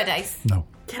borrow a dice? No.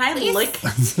 Can I lick?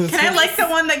 Can I lick the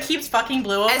one that keeps fucking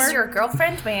blue over? As your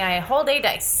girlfriend, may I hold a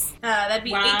dice? That'd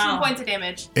be Wow. 18 points of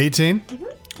damage 18?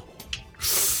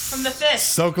 from the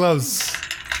fist. So close.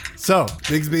 So,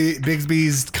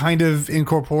 Bigsby's kind of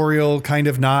incorporeal, kind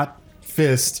of not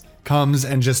fist comes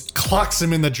and just clocks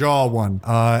him in the jaw one.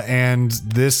 And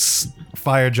this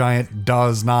fire giant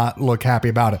does not look happy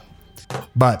about it.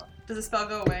 But Does the spell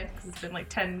go away? Because it's been like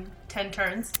 10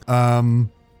 turns.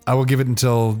 I will give it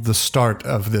until the start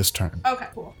of this turn. Okay,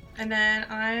 cool. And then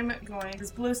I'm going.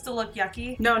 Does blue still look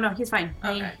yucky? No, he's fine. He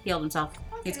Okay. healed himself.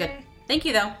 He's good. Okay. Thank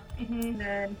you, though. And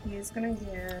then he's gonna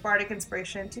give Bardic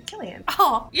Inspiration to Killian.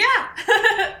 Oh, Yeah!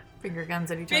 finger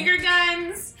guns at each Finger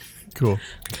guns! Cool.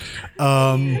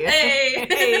 Hey!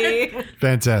 Hey.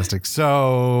 Fantastic.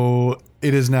 So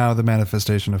it is now the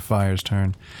manifestation of fire's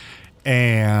turn.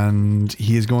 And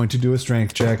he is going to do a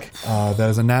strength check. That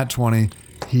is a nat 20.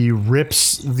 He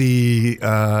rips the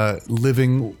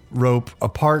living rope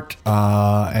apart,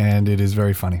 and it is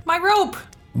very funny. My rope.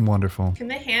 Wonderful. Can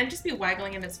the hand just be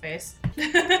waggling in his face?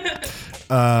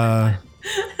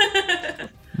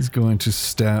 He's going to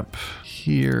step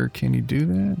here. Can he do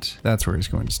that? That's where he's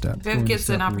going to step. Viv Going to gets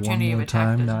an step opportunity one more of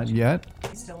attack, time. doesn't Not she? yet.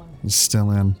 He's still in. He's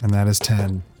still in, and that is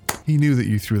 10. He knew that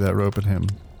you threw that rope at him,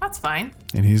 That's fine.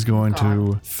 and he's going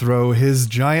to throw his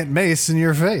giant mace in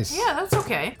your face. Yeah, that's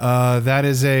okay. That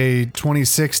is a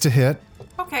 26 to hit.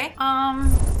 Okay.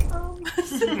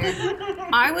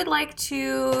 I would like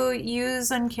to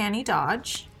use Uncanny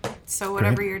Dodge. So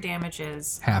whatever Great. your damage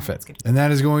is. Half it's it. gonna- And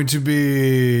that is going to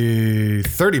be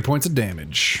 30 points of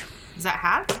damage. Is that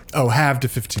half? Oh, half to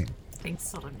 15. Things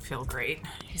still didn't feel great.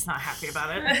 He's not happy about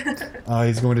it.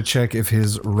 He's going to check if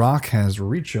his rock has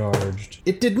recharged.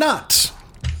 It did not.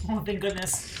 Oh, thank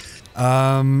goodness.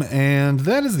 And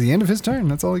that is the end of his turn.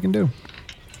 That's all he can do.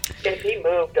 If he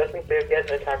moved, doesn't Viv get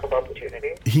an attack of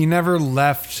opportunity? He never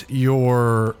left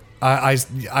your.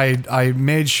 I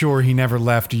made sure he never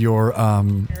left your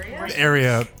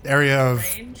area of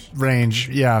range.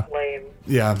 Yeah. Lame.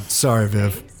 Yeah. Sorry,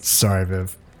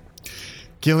 Viv.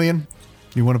 Gillian,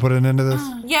 you want to put an end to this?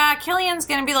 Yeah, Killian's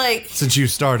gonna be like, Since you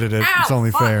started it, ow, it's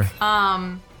only fuck. fair.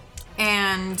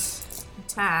 And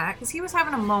attack. Because he was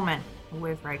having a moment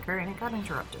with Ryker and it got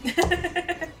interrupted.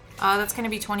 That's gonna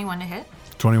be 21 to hit.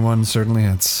 21 certainly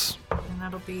hits. And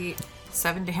that'll be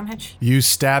 7 damage. You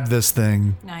stab this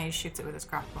thing. No, he shoots it with his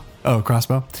crossbow. Oh,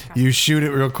 crossbow? You shoot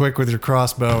it real quick with your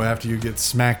crossbow after you get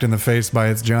smacked in the face by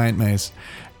its giant mace.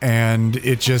 And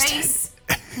it just Face!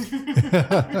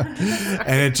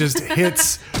 and it just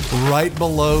hits right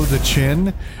below the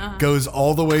chin, goes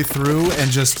all the way through,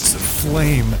 and just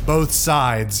flame both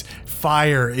sides.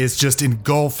 Fire is just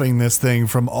engulfing this thing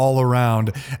from all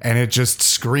around, and it just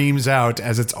screams out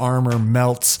as its armor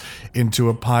melts into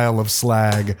a pile of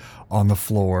slag on the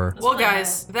floor. Well,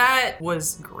 guys, that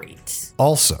was great.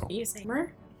 Also, You say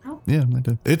murder? yeah, I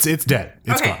did. It's dead.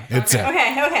 It's gone. It's dead.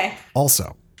 Okay.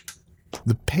 Also,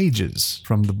 the pages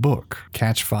from the book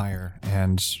catch fire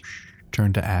and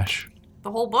turn to ash.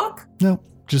 The whole book? No,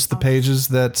 just the pages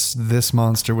that this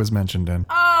monster was mentioned in.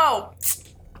 Oh,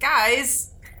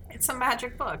 guys, it's a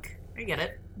magic book. I get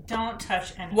it. Don't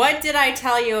touch anything. What did I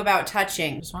tell you about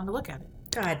touching? Just wanted to look at it.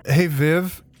 God. Hey,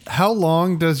 Viv, how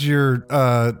long does your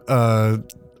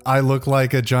I look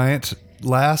like a giant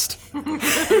last? 1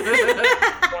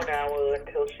 hour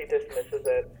until she dismisses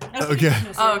it. Okay.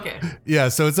 Oh, okay. Yeah,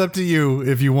 so it's up to you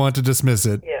if you want to dismiss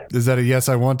it. Yeah. Is that a yes,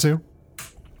 I want to?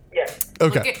 Yes.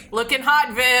 Okay. Looking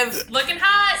hot, Viv. Looking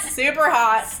hot. Super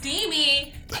hot.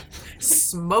 Steamy.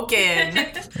 Smoking.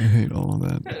 I hate all of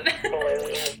that.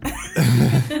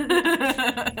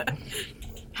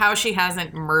 How she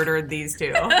hasn't murdered these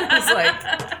two. It's like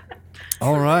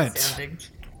All right. standing.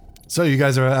 So you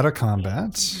guys are out of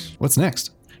combat. What's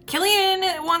next? Killian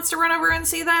wants to run over and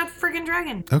see that friggin'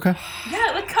 dragon. Okay.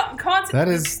 Yeah, like come on. That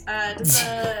is Does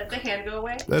the hand go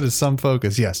away? that is some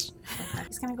focus. Yes.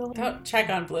 He's gonna go. Don't check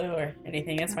on Blue or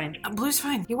anything. It's fine. Blue's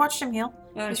fine. You watched him heal.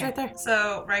 He's Okay. right there.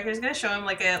 So Ryker's gonna show him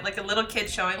like a little kid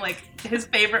showing like his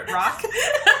favorite rock.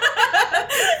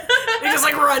 They just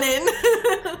like run in.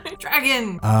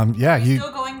 Dragon. Yeah, you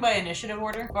Still going by initiative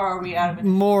order, or are we out of it?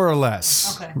 more or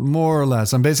less. Okay. More or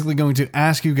less. I'm basically going to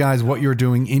ask you guys what you're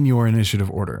doing in your initiative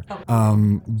order.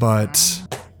 But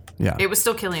yeah. It was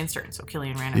still Killian's turn, so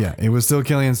Killian ran out. Yeah, it was still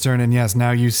Killian's turn, and yes,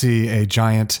 now you see a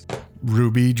giant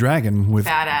ruby dragon with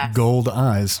Badass. gold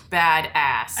eyes.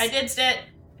 Badass. I didsed it.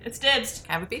 It's didsed.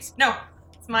 Have a piece? No,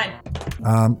 it's mine.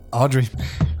 Audrey.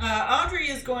 Audrey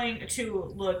is going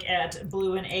to look at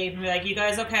Blue and Abe and be like, "You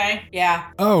guys okay?"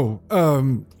 Yeah, Oh,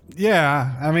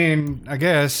 yeah, I mean, I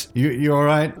guess. You all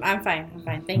right? I'm fine.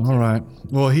 Thank All you. right.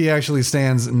 Well, he actually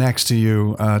stands next to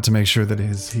you to make sure that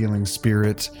his healing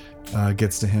spirit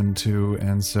gets to him too,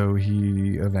 and so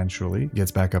he eventually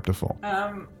gets back up to full.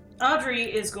 Audrey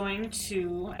is going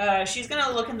to, she's going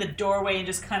to look in the doorway and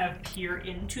just kind of peer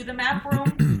into the map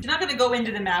room. She's not going to go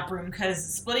into the map room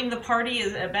because splitting the party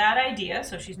is a bad idea,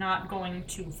 so she's not going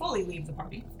to fully leave the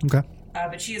party. Okay.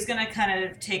 But she is going to kind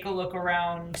of take a look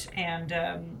around and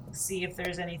see if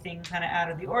there's anything kind of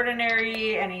out of the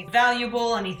ordinary, any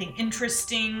valuable, anything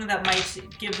interesting that might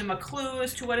give them a clue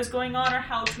as to what is going on or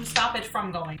how to stop it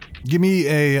from going. Give me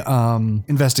a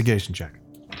investigation check.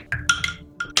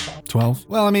 12.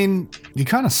 Well, I mean, you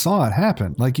kind of saw it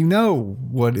happen. Like, you know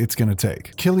what it's going to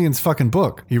take. Killian's fucking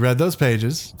book. He read those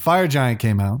pages. Fire giant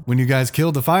came out. When you guys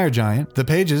killed the fire giant, the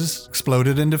pages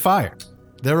exploded into fire.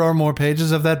 There are more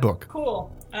pages of that book.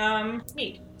 Cool.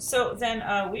 Neat. So then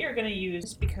we are going to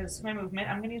use, because my movement,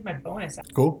 I'm going to use my bonus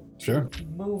action. Cool. Sure.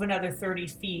 Move another 30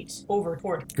 feet over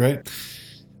toward. Great.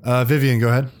 Vivian, go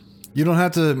ahead. You don't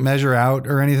have to measure out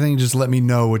or anything. Just let me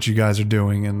know what you guys are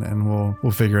doing, and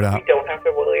we'll figure it out. We don't have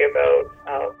to worry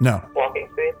about No. walking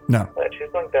speed. No. But she's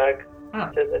going back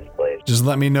to this place. Just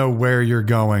let me know where you're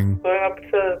going. Going up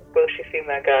to where she's seen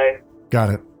that guy Got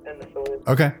it. and the sword.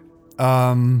 Okay.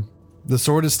 The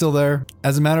sword is still there.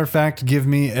 As a matter of fact, give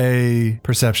me a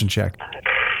perception check.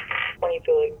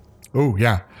 23. Oh,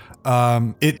 yeah.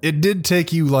 It did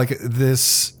take you like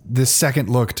this second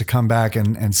look to come back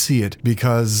and see it,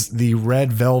 because the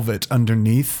red velvet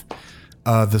underneath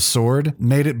the sword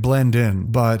made it blend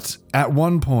in. But at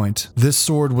one point, this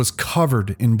sword was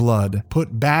covered in blood,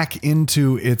 put back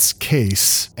into its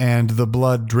case, and the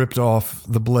blood dripped off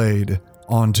the blade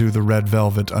onto the red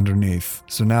velvet underneath.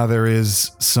 So now there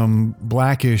is some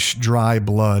blackish, dry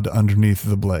blood underneath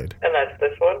the blade. And that's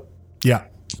this one? Yeah.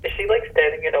 Is she like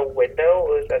standing in a window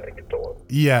or is that like a door?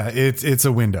 Yeah, it's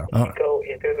a window. Go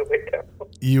in through the window.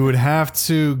 You would have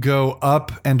to go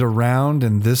up and around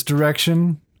in this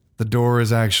direction. The door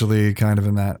is actually kind of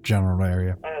in that general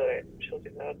area. Alright, she'll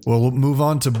do that. Well, we'll move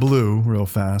on to Blue real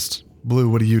fast. Blue,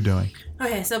 what are you doing?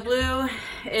 Okay, so Blue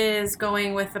is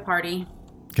going with the party.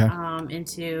 Okay.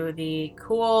 Into the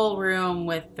cool room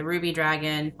with the ruby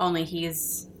dragon. Only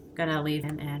he's gonna leave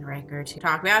him and Ryker to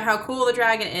talk about how cool the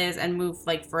dragon is and move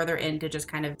like further in to just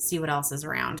kind of see what else is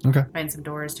around. Okay. Find some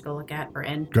doors to go look at or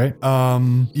in. Great.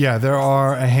 Yeah, there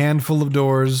are a handful of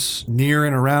doors near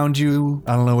and around you.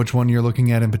 I don't know which one you're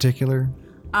looking at in particular.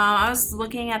 I was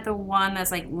looking at the one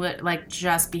that's like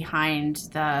just behind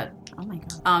the. Oh my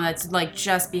god. That's like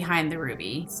just behind the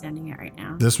ruby. Standing here right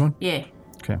now. This one? Yeah.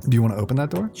 Okay. Do you want to open that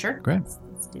door? Sure. Great.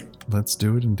 Let's do it. Let's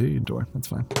do it indeed, door. That's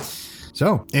fine.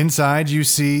 So, inside you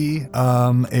see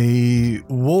a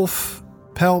wolf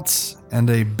pelts and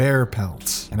a bear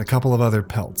pelt and a couple of other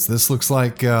pelts. This looks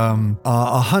like a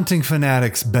hunting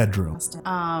fanatic's bedroom.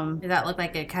 Does that look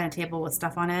like a kind of table with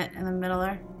stuff on it in the middle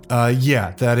there?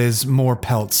 Yeah, that is more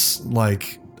pelts,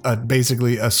 like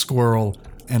basically a squirrel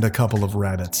and a couple of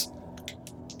rabbits.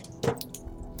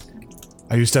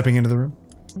 Are you stepping into the room?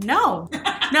 No.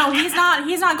 No, he's not.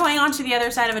 He's not going on to the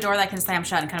other side of a door that can slam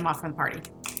shut and cut him off from the party.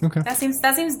 Okay. That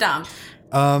seems dumb.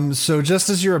 So just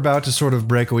as you're about to sort of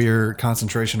break away your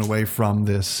concentration away from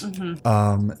this,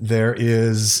 there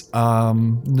is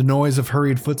the noise of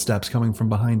hurried footsteps coming from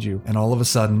behind you. And all of a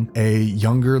sudden, a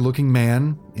younger looking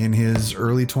man in his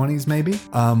early 20s maybe,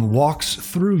 walks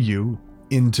through you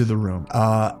into the room.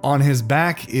 On his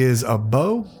back is a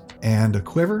bow and a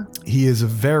quiver. He is a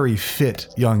very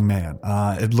fit young man.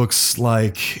 It looks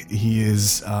like he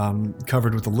is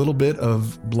covered with a little bit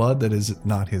of blood that is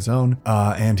not his own,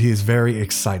 and he is very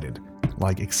excited,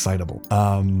 like excitable.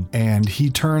 And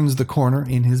he turns the corner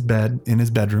in his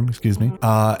bedroom,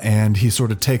 and he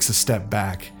sort of takes a step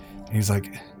back, and he's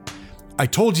like, I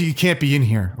told you can't be in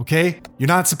here, okay? You're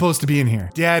not supposed to be in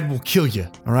here. Dad will kill you,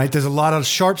 all right? There's a lot of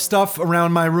sharp stuff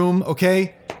around my room,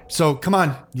 okay? So come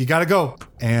on, you gotta go.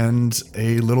 And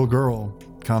a little girl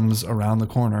comes around the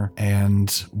corner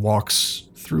and walks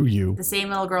through you. The same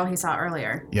little girl he saw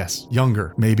earlier. Yes,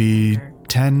 younger, maybe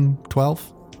 10,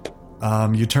 12.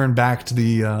 You turn back to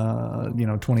the,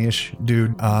 20-ish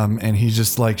dude, and he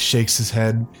just like shakes his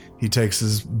head. He takes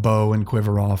his bow and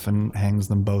quiver off and hangs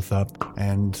them both up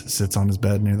and sits on his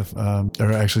bed near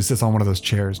or actually sits on one of those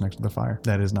chairs next to the fire.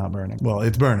 That is not burning. Well,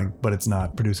 it's burning, but it's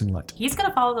not producing light. He's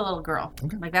gonna follow the little girl.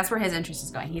 Okay. Like that's where his interest is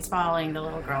going. He's following the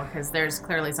little girl because there's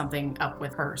clearly something up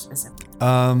with her specifically.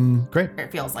 Great.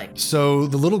 It feels like. So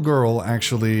the little girl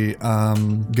actually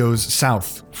goes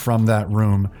south from that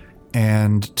room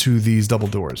and to these double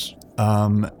doors.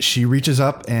 She reaches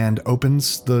up and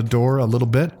opens the door a little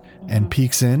bit and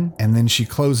peeks in, and then she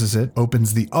closes it,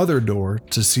 opens the other door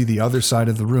to see the other side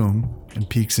of the room and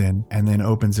peeks in, and then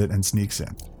opens it and sneaks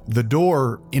in. The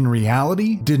door, in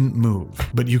reality, didn't move,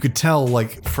 but you could tell,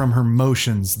 like, from her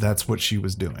motions, that's what she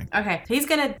was doing. Okay, he's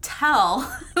gonna tell,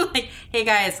 like, hey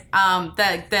guys,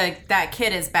 that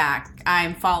kid is back.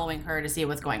 I'm following her to see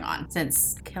what's going on.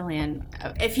 Since Killian,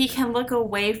 if he can look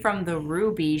away from the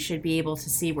ruby, should be able to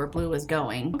see where Blue is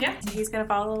going. Yeah. So he's gonna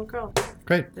follow the little girl.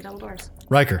 Great. The double doors.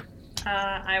 Ryker.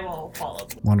 I will follow.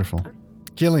 Wonderful.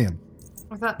 Killian.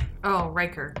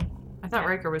 Ryker. I thought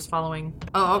Ryker was following.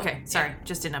 Oh, okay. Sorry.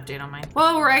 Just an update on mine.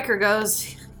 Well, where Ryker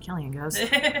goes, Killian goes.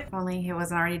 If only he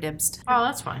wasn't already dibsed. Oh,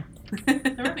 that's fine.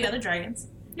 There will be other dragons.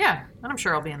 Yeah, and I'm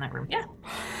sure I'll be in that room. Yeah.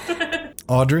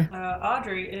 Audrey.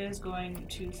 Audrey is going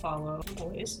to follow the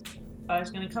boys. He's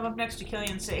going to come up next to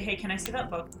Killian and say, hey, can I see that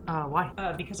book? Why?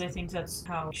 Because I think that's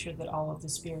how I'm sure that all of the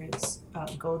spirits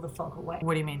go the fuck away.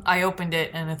 What do you mean? I opened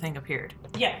it and a thing appeared.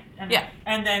 Yeah. Yeah.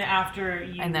 And then after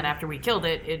you... And then after we killed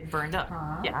it, it burned up.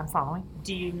 Yeah, I'm following.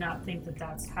 Do you not think that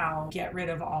that's how get rid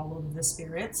of all of the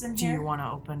spirits in Do here? you want to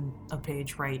open a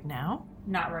page right now?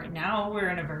 Not right now. We're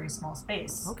in a very small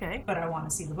space. Okay. But I want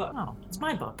to see the book. Oh, it's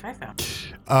my book. I found it.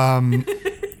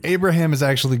 Abraham is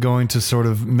actually going to sort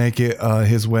of make it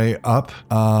his way up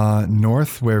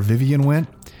north where Vivian went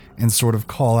and sort of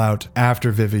call out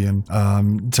after Vivian,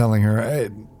 telling her,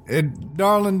 hey,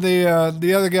 darling, the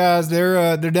other guys,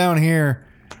 they're down here.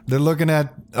 They're looking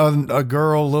at a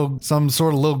girl, some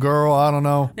sort of little girl. I don't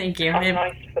know. Thank you. How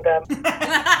nice for them.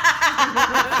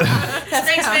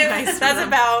 Thanks, Viv. That's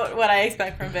about what I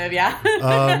expect from Viv, yeah.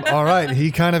 All right.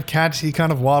 He kind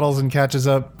of waddles and catches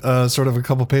up sort of a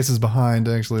couple paces behind,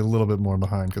 actually a little bit more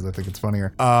behind because I think it's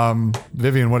funnier.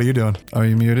 Vivian, what are you doing? Are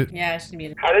you muted? Yeah, she's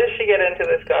muted. How did she get into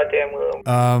this goddamn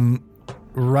room?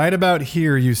 Right about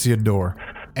here, you see a door.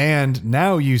 And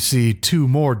now you see two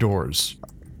more doors.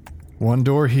 One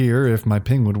door here, if my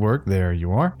ping would work. There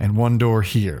you are. And one door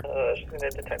here. She's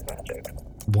gonna detect magic.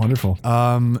 Wonderful.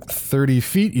 30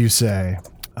 feet, you say.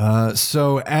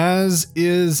 So as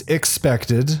is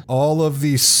expected, all of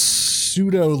the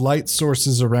pseudo light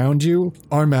sources around you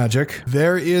are magic.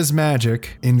 There is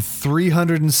magic in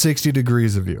 360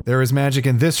 degrees of you. There is magic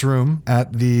in this room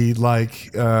at the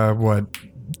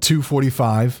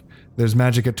 2:45. There's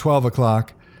magic at 12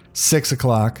 o'clock. 6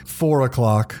 o'clock, 4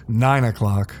 o'clock, 9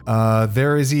 o'clock.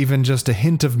 There is even just a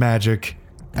hint of magic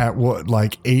at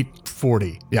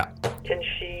 8:40. Yeah. Can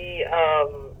she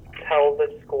tell the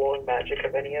school of magic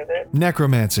of any of it?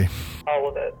 Necromancy. All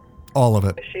of it. All of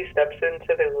it. If she steps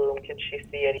into the room, can she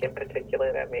see any in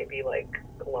particular that may be, like,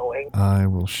 glowing? I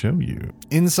will show you.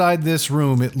 Inside this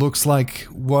room, it looks like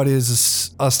what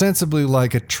is ostensibly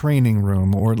like a training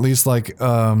room, or at least like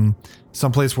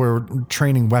someplace where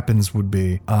training weapons would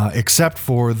be, except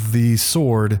for the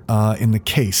sword in the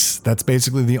case. That's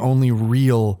basically the only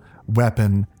real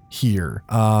weapon here.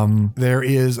 There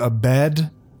is a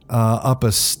bed up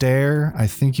a stair. I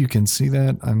think you can see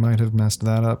that. I might have messed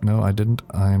that up. No, I didn't.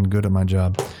 I'm good at my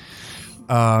job.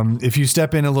 If you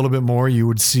step in a little bit more, you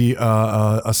would see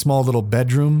a small little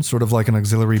bedroom, sort of like an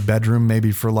auxiliary bedroom,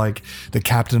 maybe for like the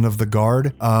captain of the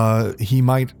guard. He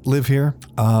might live here.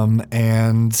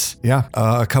 And yeah,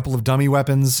 a couple of dummy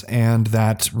weapons and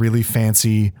that really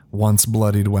fancy, once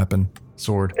bloodied weapon,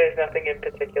 sword. There's nothing in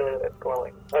particular that's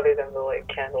glowing, other than the, like,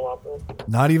 candelabras.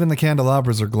 Not even the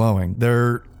candelabras are glowing.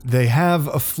 They have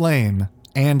a flame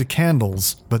and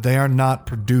candles, but they are not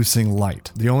producing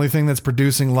light. The only thing that's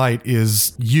producing light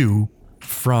is you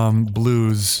from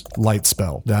Blue's light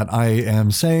spell that I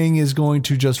am saying is going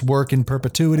to just work in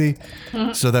perpetuity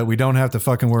so that we don't have to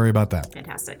fucking worry about that.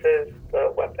 Fantastic. This is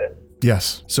the weapon.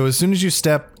 Yes. So as soon as you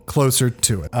step closer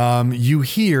to it, you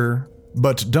hear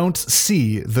but don't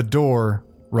see the door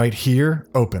right here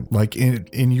open. Like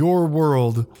in your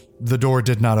world, the door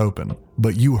did not open,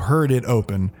 but you heard it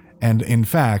open. And in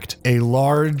fact, a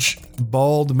large,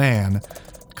 bald man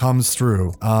comes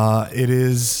through. It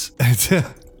is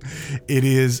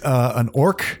an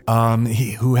orc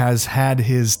who has had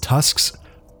his tusks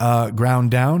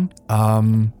ground down.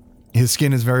 His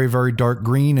skin is very, very dark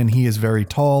green, and he is very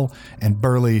tall and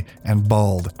burly and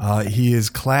bald. He is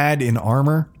clad in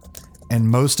armor, and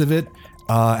most of it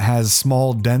has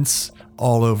small dents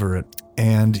all over it.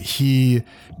 And he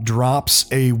drops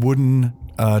a wooden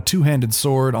two-handed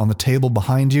sword on the table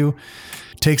behind you,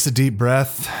 takes a deep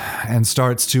breath, and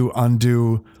starts to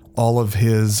undo all of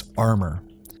his armor.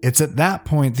 It's at that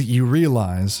point that you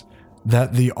realize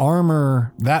that that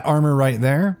armor right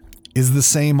there is the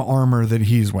same armor that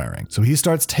he's wearing. So he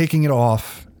starts taking it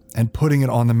off and putting it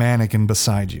on the mannequin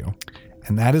beside you.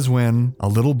 And that is when a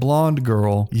little blonde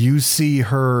girl, you see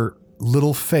her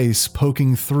little face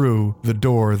poking through the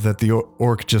door that the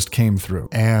orc just came through.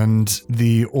 And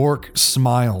the orc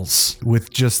smiles with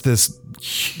just this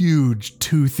huge,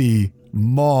 toothy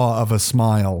maw of a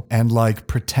smile and like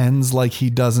pretends like he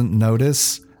doesn't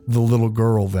notice the little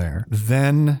girl there.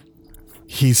 Then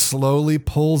he slowly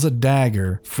pulls a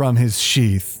dagger from his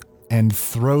sheath and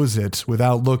throws it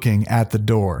without looking at the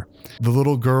door. The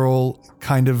little girl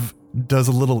kind of does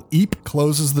a little eep,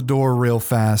 closes the door real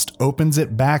fast, opens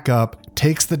it back up,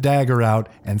 takes the dagger out,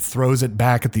 and throws it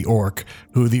back at the orc,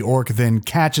 who the orc then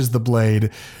catches the blade,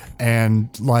 and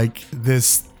like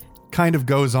this kind of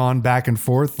goes on back and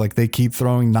forth, like they keep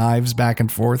throwing knives back and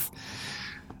forth.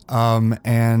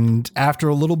 And after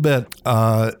a little bit,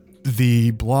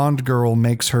 the blonde girl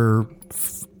makes her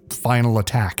final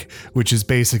attack, which is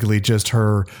basically just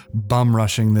her bum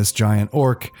rushing this giant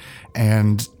orc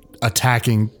and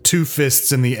attacking two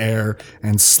fists in the air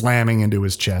and slamming into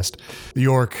his chest. The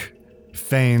orc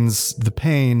feigns the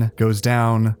pain, goes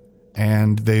down,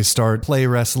 and they start play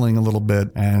wrestling a little bit.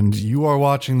 And you are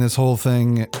watching this whole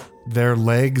thing. Their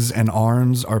legs and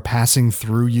arms are passing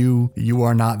through you. You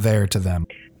are not there to them.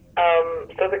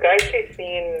 So the guy she's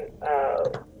seen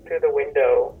through the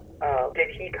window, did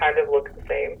he kind of look the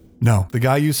same? No, the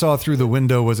guy you saw through the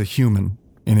window was a human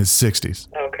in his 60s.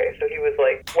 Okay, so he was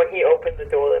like, when he opened the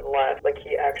door and left, like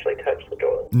he actually touched the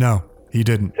door. No, he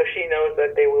didn't. So she knows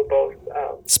that they were both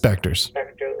Spectres.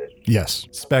 specters. Yes.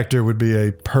 Spectre would be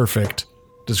a perfect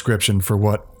description for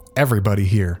what everybody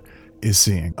here is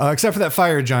seeing. Except for that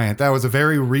fire giant. That was a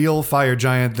very real fire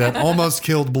giant that almost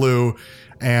killed Blue.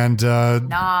 And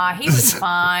Nah, he was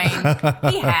fine.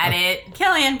 He had it.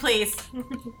 Killian, please. He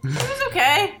was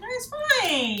okay. It's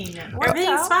fine.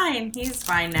 Everything's fine. He's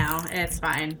fine now. It's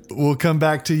fine. we'll come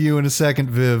back to you in a second,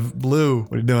 Viv. Blue,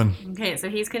 what are you doing? Okay, so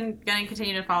he's gonna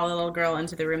continue to follow the little girl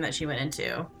into the room that she went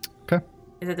into. Okay.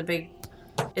 Is it the big...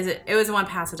 It was the one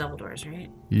past the double doors, right?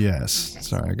 Yes. Okay.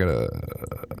 Sorry, I gotta...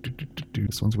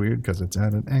 This one's weird because it's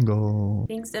at an angle.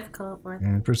 Things difficult for...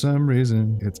 And for some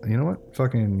reason, it's... You know what?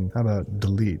 Fucking... How about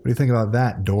delete? What do you think about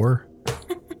that, door?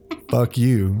 Fuck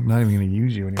you. I'm not even gonna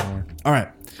use you anymore. All right.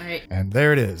 All right. And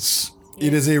there it is.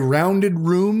 It is a rounded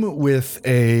room with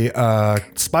a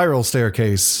spiral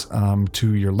staircase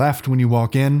to your left when you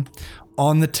walk in.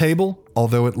 On the table,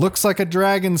 although it looks like a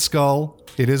dragon skull,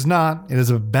 it is not. It is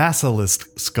a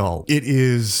basilisk skull. It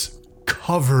is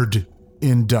covered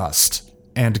in dust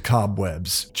and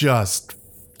cobwebs. Just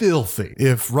filthy.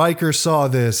 If Ryker saw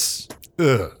this,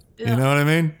 ugh. You know what I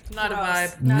mean? Not a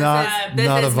vibe. This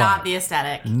not is a not vibe. the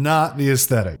aesthetic. Not the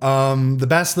aesthetic. The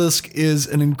basilisk is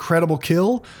an incredible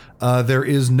kill. There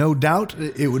is no doubt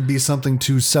it would be something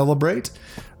to celebrate.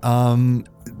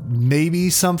 Maybe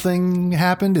something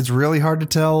happened. It's really hard to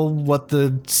tell what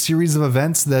the series of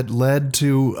events that led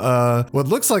to what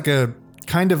looks like a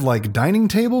kind of like dining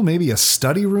table, maybe a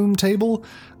study room table,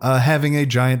 having a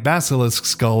giant basilisk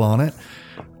skull on it.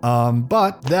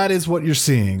 But that is what you're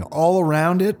seeing. All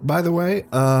around it, by the way,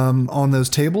 on those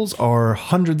tables are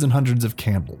hundreds and hundreds of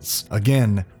candles.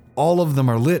 Again, all of them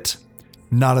are lit.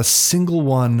 Not a single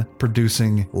one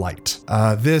producing light.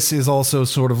 This is also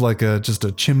sort of like just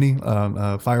a chimney,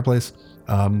 fireplace.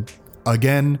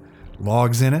 Again,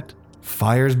 logs in it,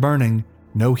 fire's burning,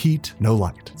 no heat, no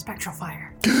light. Spectral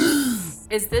fire.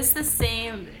 Is this the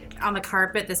same on the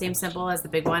carpet, the same symbol as the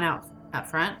big one out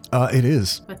front It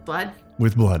is, with blood?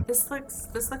 with blood. This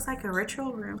looks like a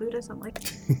ritual room. Who doesn't like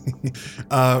it?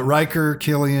 Riker,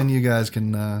 Killian, you guys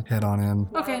can head on in.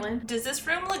 Okay. Does this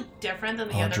room look different than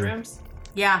the other Audrey. rooms?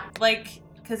 Yeah. Like,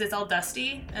 because it's all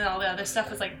dusty and all the other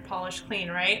stuff is like polished clean,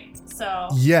 right? So,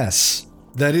 Yes,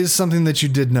 that is something that you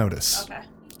did notice. okay.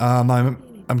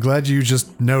 I'm glad you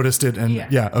just noticed it and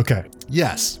Yeah. okay.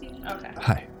 Yes. Okay.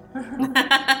 Hi.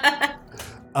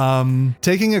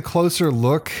 Taking a closer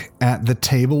look at the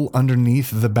table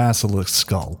underneath the basilisk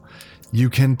skull, you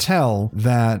can tell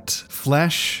that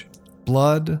flesh,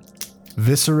 blood,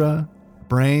 viscera,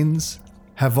 brains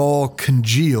have all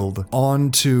congealed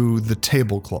onto the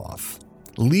tablecloth,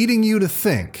 leading you to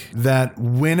think that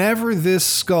whenever this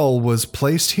skull was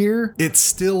placed here, it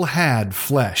still had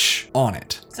flesh on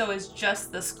it. So it's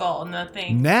just the skull,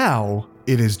 nothing. Now,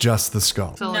 it is just the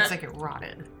skull. So it looks like it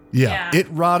rotted. Yeah, Yeah. it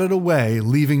rotted away,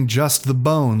 leaving just the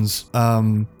bones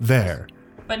there.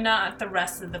 But not the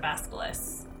rest of the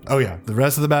basilisk. Oh yeah, the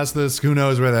rest of the basilisk, who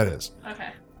knows where that is. Okay.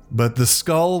 But the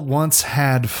skull once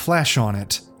had flesh on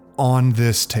it on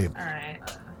this table. All right.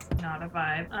 Not a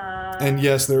vibe. And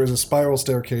yes, there is a spiral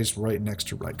staircase right next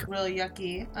to Ryker. Really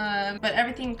yucky. But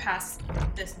everything past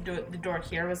this the door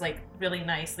here was like really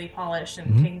nicely polished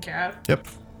and taken care of. Yep.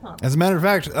 As a matter of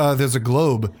fact, there's a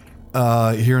globe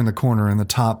here in the corner, in the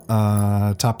top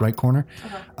right corner.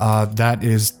 That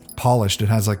is polished. It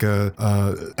has like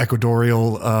a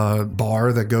equatorial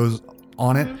bar that goes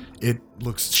on it. It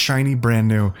looks shiny, brand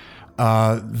new.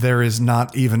 There is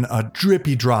not even a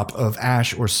drippy drop of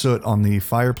ash or soot on the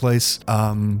fireplace.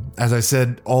 As I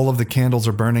said, all of the candles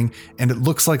are burning, and it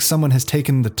looks like someone has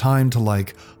taken the time to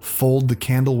like fold the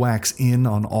candle wax in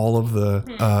on all of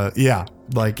the. Yeah,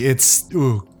 like it's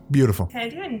beautiful. Can I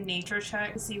do a nature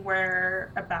check to see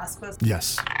where a basilisk?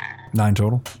 Yes, 9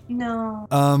 total. No.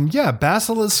 Yeah,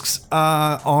 basilisks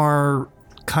are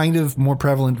kind of more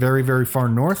prevalent very, very far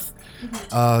north,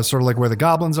 sort of like where the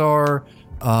goblins are,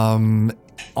 on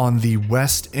the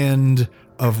west end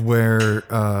of where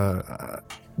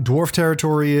dwarf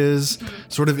territory is,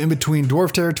 sort of in between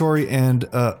dwarf territory and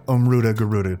Omruda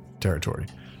Garuda territory.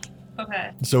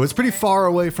 Okay. So it's pretty far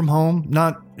away from home,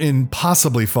 not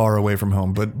impossibly far away from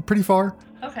home, but pretty far.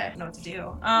 Okay. I don't know what to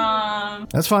do.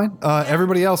 That's fine.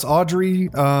 Everybody else, Audrey,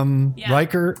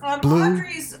 Riker, Blue.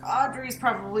 Audrey's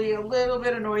probably a little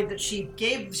bit annoyed that she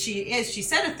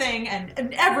said a thing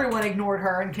and everyone ignored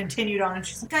her and continued on. And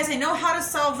she's like, guys, I know how to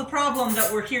solve the problem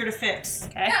that we're here to fix.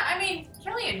 Okay. Yeah, I mean,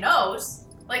 Killian knows.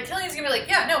 Like, Killian's gonna be like,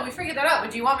 yeah, no, we figured that out, but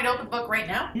do you want me to open the book right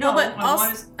now? No, but I also,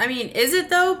 want to- I mean, is it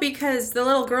though? Because the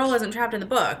little girl isn't trapped in the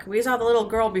book. We saw the little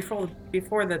girl before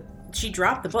she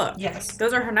dropped the book. Yes.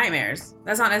 Those are her nightmares.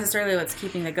 That's not necessarily what's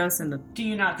keeping the ghosts in the. Do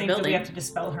you not think that we building. have to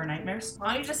dispel her nightmares? Why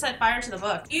don't you just set fire to the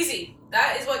book? Easy.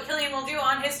 That is what Killian will do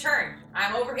on his turn.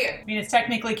 I'm over here. I mean, it's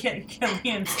technically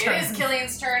Killian's turn. It is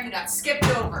Killian's turn. He got skipped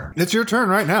over. It's your turn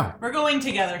right now. We're going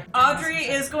together. Audrey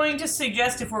is going to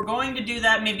suggest if we're going to do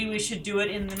that, maybe we should do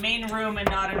it in the main room and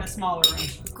not in a smaller room.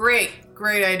 Great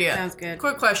idea. Sounds good.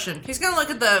 Quick question. He's gonna look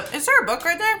at the. Is there a book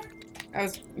right there? I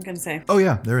was gonna say. Oh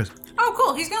yeah, there is. Oh,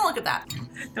 cool. He's gonna look at that.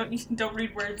 Don't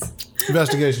read words.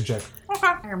 Investigation check.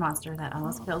 Fire monster that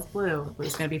almost kills Blue.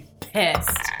 Blue's gonna be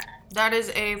pissed. That is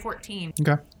a 14.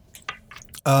 Okay.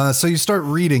 So you start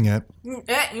reading it.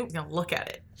 He's gonna look at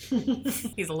it.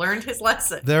 He's learned his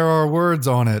lesson. There are words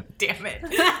on it. Damn it.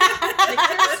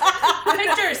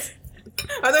 Pictures.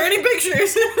 Are there any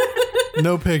pictures?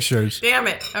 No pictures. Damn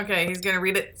it. Okay, he's gonna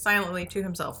read it silently to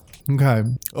himself. Okay.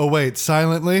 Oh wait,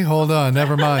 silently? Hold on,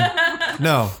 never mind.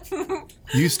 No.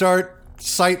 You start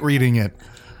sight reading it.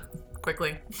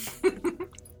 Quickly.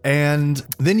 And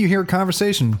then you hear a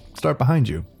conversation start behind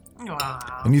you. Wow.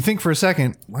 And you think for a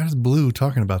second, why is Blue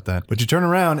talking about that? But you turn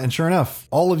around and sure enough,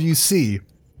 all of you see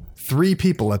 3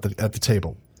 people at the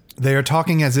table. They are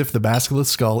talking as if the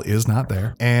basilisk skull is not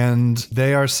there. And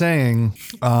they are saying,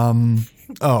 How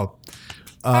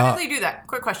did they do that?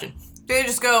 Quick question. Do they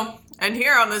just go, and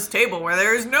here on this table where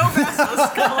there is no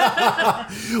basilisk skull?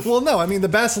 well, no, I mean, the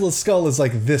basilisk skull is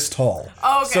like this tall.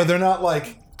 Oh, okay. So they're not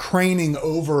like craning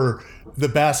over the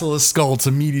basilisk skull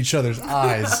to meet each other's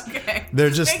eyes. Okay.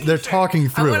 They're just, they're talking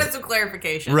through I wanted it. some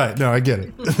clarification. Right, no, I get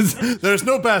it. There's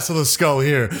no basilisk skull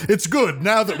here. It's good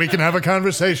now that we can have a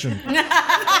conversation.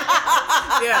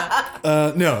 Yeah.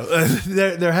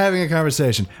 They're having a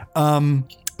conversation.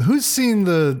 Who's seen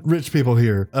the rich people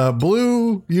here?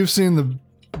 Blue, you've seen the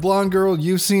blonde girl,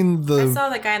 you've seen I saw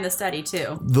that guy in the study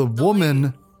too. the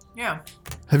woman. Yeah.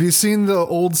 Have you seen the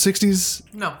old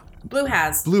 60s? No. Blue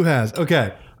has. Blue has.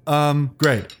 Okay.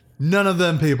 Great. None of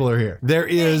them people are here. There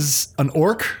is an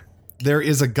orc, there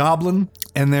is a goblin,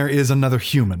 and there is another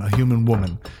human, a human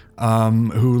woman,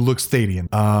 who looks Thadian.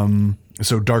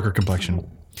 So darker complexion.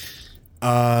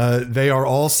 They are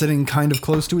all sitting kind of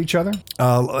close to each other,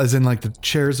 as in like the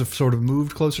chairs have sort of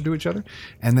moved closer to each other,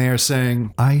 and they are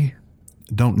saying, I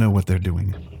don't know what they're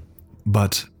doing,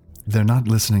 but they're not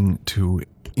listening to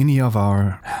any of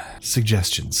our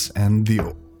suggestions. And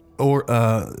the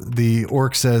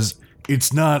orc says,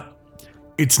 it's not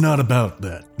about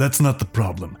that. That's not the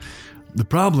problem. The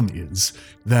problem is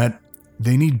that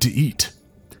they need to eat.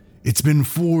 It's been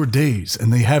 4 days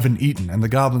and they haven't eaten. And the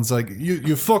goblin's like,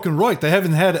 you're fucking right. They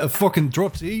haven't had a fucking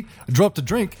drop to eat, a drop to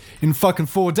drink in fucking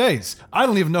 4 days. I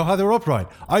don't even know how they're upright.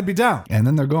 I'd be down. And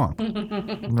then they're gone.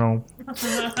 No.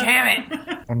 Damn it.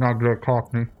 I'm not good at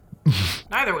Cockney.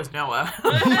 Neither was Noah.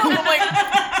 I'm like,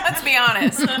 let's be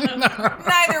honest.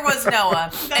 Neither was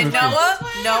Noah. And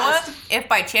Noah, if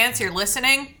by chance you're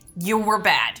listening, you were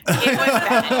bad. It was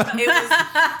bad.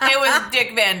 It was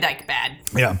Dick Van Dyke bad.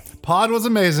 Yeah. Pod was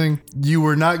amazing. You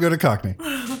were not good at Cockney.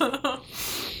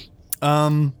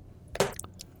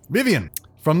 Vivian,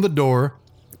 from the door,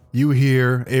 you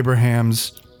hear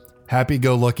Abraham's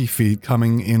happy-go-lucky feet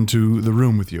coming into the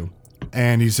room with you.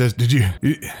 And he says, Did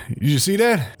you see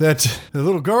that? The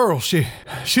little girl,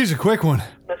 she's a quick one.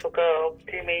 Little girl,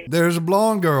 do you mean? There's a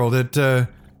blonde girl that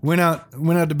went out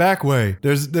the back way.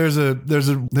 There's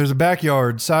a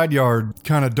backyard, side yard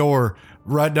kind of door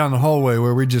right down the hallway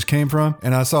where we just came from.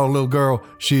 And I saw a little girl.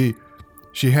 She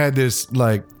had this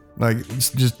like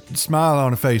just smile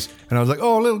on her face. And I was like,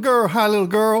 oh, little girl, hi, little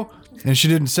girl. And she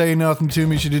didn't say nothing to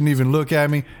me. She didn't even look at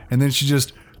me. And then she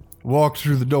just walked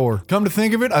through the door. Come to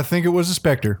think of it, I think it was a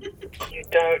specter. You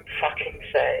don't fucking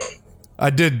say.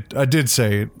 I did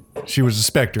say it. She was a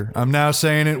specter. I'm now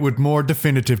saying it with more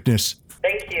definitiveness.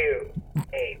 Thank you.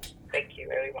 Hey, thank you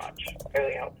very much.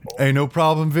 Really helpful. Hey, no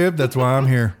problem, Vib. That's why I'm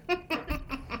here.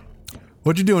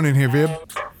 What you doing in here, Vib?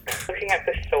 Looking at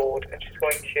this sword, and she's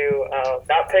going to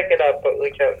not pick it up, but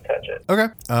reach out and touch it.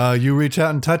 Okay. You reach out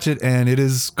and touch it, and it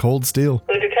is cold steel.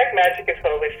 So detect magic is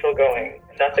probably still going.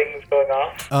 Nothing's going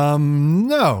off.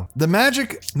 No. The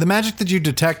magic that you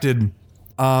detected,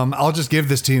 I'll just give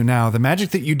this to you now. The magic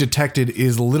that you detected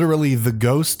is literally the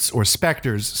ghosts, or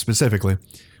specters specifically,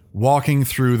 walking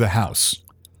through the house.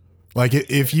 Like,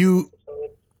 if you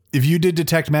did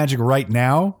detect magic right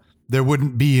now, there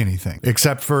wouldn't be anything,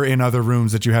 except for in other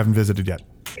rooms that you haven't visited yet.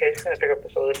 Okay, just gonna pick up the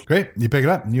sword. Great. You pick it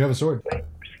up, and you have a sword. Wait, I'm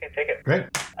just gonna take it. Great.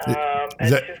 And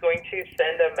she's going to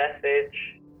send a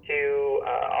message to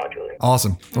Audrey.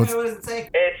 Awesome. What does it say?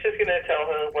 It's just gonna tell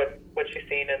her what she's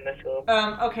seen in this room.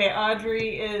 Okay,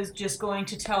 Audrey is just going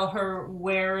to tell her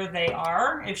where they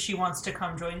are if she wants to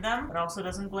come join them, but also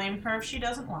doesn't blame her if she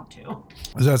doesn't want to.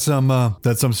 Is that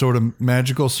some sort of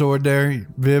magical sword there,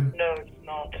 Vib? No, it's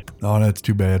not. Oh, that's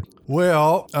too bad.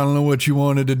 Well, I don't know what you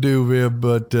wanted to do, Vib,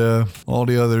 but all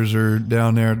the others are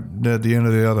down there at the end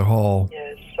of the other hall. Yeah,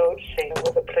 it's so interesting.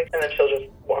 With a place, and then she'll just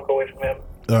walk away from him.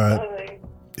 All right. Bye.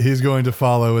 He's going to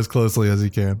follow as closely as he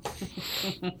can.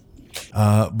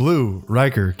 Blue,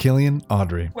 Ryker, Killian,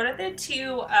 Audrey. What are the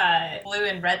two blue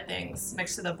and red things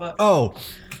next to the book? Oh,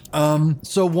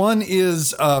 so one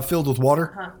is filled with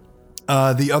water.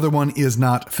 The other one is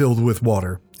not filled with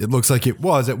water. It looks like it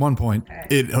was at one point. Okay.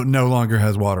 It no longer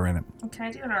has water in it. Can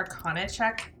I do an Arcana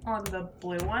check on the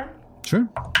blue one? Sure.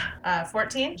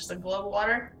 14, just a globe of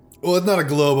water. Well, it's not a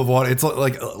globe of water. It's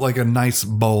like a nice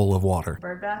bowl of water.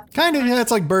 Bird bath? Kind of, yeah. It's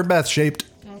like bird bath shaped.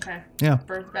 Okay. Yeah.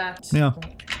 Bird bath. Yeah.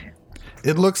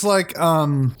 It looks like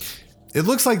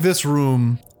this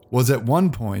room was at one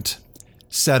point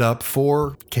set up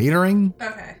for catering.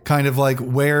 Okay. Kind of like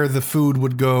where the food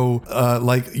would go.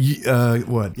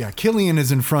 What? Yeah. Killian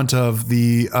is in front of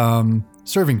the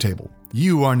serving table.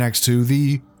 You are next to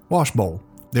the wash bowl.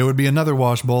 There would be another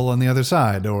wash bowl on the other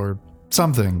side, or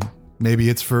something. Maybe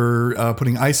it's for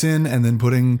putting ice in and then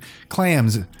putting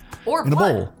clams Or in a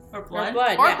blood. bowl. Or blood.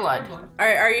 Or yeah. blood.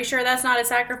 Are you sure that's not a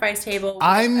sacrifice table with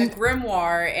I'm- a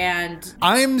grimoire and...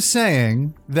 I'm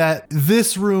saying that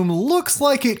this room looks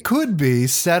like it could be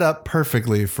set up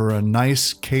perfectly for a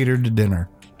nice catered dinner.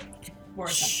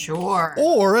 Sure.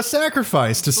 Or a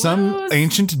sacrifice to some Blues.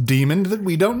 ancient demon that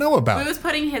we don't know about. Who's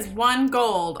putting his 1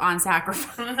 gold on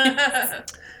sacrifice?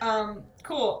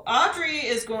 Cool. Audrey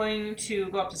is going to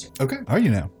go up the stairs. Okay, are you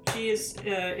now? She is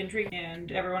intrigued,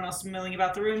 and everyone else is milling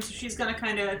about the room, so she's gonna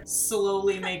kind of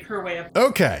slowly make her way up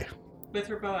Okay, with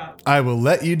her bow out. I will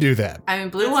let you do that. I mean,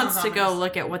 Blue That wants sounds to go ominous.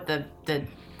 look at what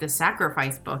the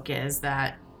sacrifice book is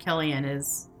that Killian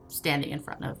is standing in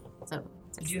front of. So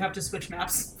Do you have to switch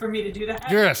maps for me to do that?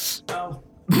 Yes, Oh.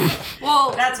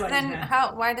 Well, That's what then he's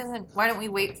meant. why don't we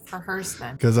wait for hers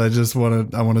then? because I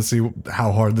want to see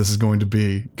how hard this is going to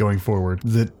be going forward.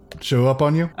 Does it show up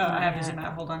on you? Oh, I have to zoom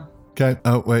out. Hold on. Okay.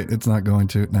 Oh wait, it's not going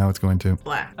to. Now it's going to.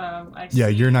 black. Yeah,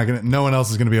 you're not gonna. No one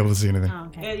else is gonna be able to see anything. Oh,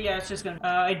 okay. Yeah, it's just gonna.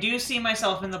 I do see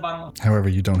myself in the bottom left. However,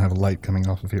 you don't have a light coming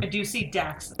off of you. I do see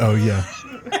Dax. Oh yeah.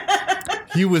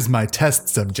 He was my test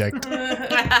subject. So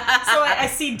I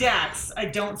see Dax. I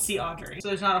don't see Audrey. So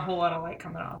there's not a whole lot of light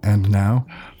coming off. And now,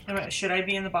 Alright, should I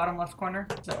be in the bottom left corner?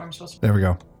 Is that where I'm supposed to be? there we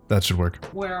go. That should work.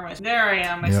 Where am I? There I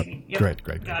am. I Yep. see. Yep.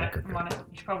 Great. Got it. I'm on it.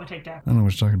 You should probably take Dax. I don't know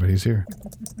what you're talking about. He's here.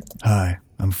 Hi,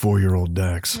 I'm 4-year-old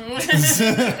Dax.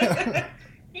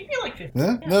 He'd be like 15.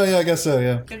 Yeah? No, yeah, I guess so,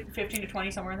 yeah. 15 to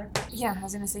 20, somewhere in there. Yeah, I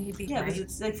was gonna say he'd be Yeah, great. because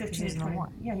it's like 15 He's to no 20. more.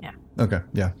 Yeah. Okay,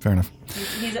 yeah, fair enough.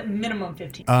 He's at minimum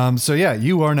 15. So yeah,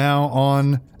 you are now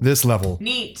on this level.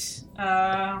 Neat.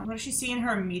 What does she see in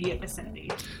her immediate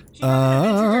vicinity? She's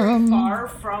not very far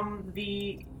from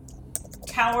the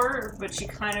tower, but she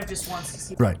kind of just wants to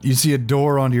see. Right, you see a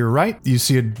door on your right, you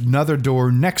see another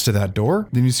door next to that door,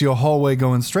 then you see a hallway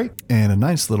going straight, and a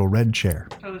nice little red chair.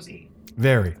 Cozy.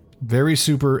 Very, very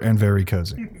super and very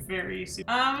cozy. Very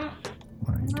super.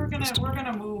 Why do We're this to me?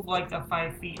 gonna move like the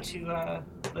 5 feet to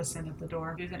listen at the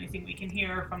door. If there's anything we can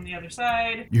hear from the other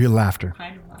side. You hear laughter.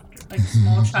 Kind of laughter, like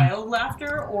small child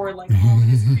laughter, or like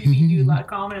ominous,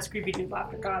 creepy dude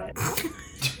laughter. Got it.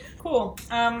 Cool.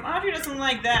 Audrey doesn't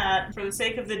like that. For the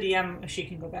sake of the DM, she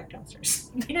can go back downstairs.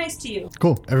 Be nice to you.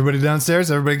 Cool. Everybody downstairs?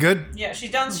 Everybody good? Yeah,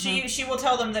 she's done. She will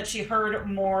tell them that she heard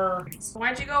more.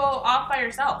 Why'd you go off by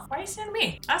yourself? Why are you sending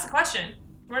me? That's a question.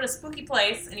 We're in a spooky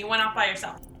place and you went off by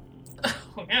yourself. I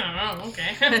don't know.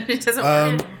 Okay. It doesn't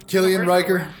work. Killian,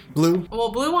 Ryker, Blue.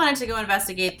 Well, Blue wanted to go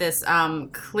investigate this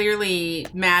clearly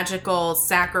magical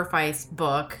sacrifice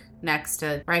book next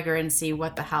to Ryker and see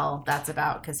what the hell that's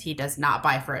about, because he does not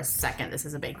buy for a second. This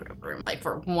is a big room, like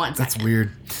for 1 second. That's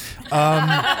weird.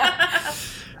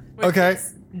 Okay.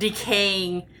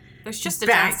 Decaying There's just a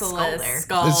giant skull basilisk there.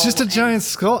 skull. It's just a giant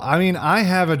skull. I mean, I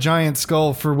have a giant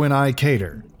skull for when I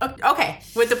cater. Okay,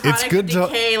 with the product good to-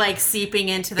 decay like seeping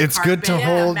into the It's good to carpet,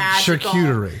 hold magical-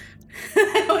 charcuterie.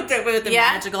 with the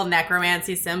Yeah. magical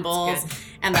necromancy symbols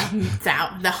and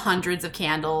the hundreds of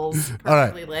candles All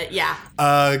right. perfectly lit. Yeah.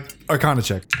 Arcana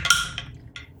check.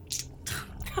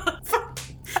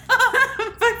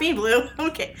 Fuck me, Blue.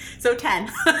 Okay, so 10.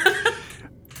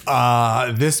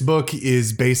 This book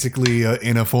is basically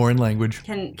in a foreign language.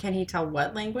 Can he tell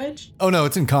what language? Oh no,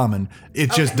 it's in common.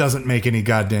 It just doesn't make any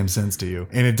goddamn sense to you,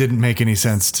 and it didn't make any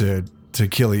sense to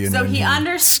Killian. So when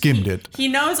he skimmed it. He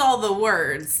knows all the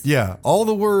words. Yeah, all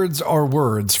the words are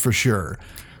words for sure.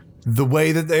 The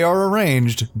way that they are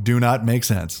arranged do not make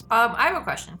sense. I have a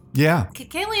question. Yeah.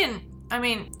 Killian, I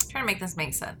mean, trying to make this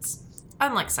make sense.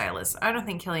 Unlike Silas, I don't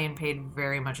think Killian paid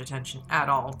very much attention at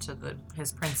all to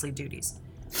his princely duties.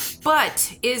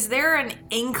 But is there an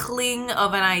inkling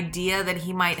of an idea that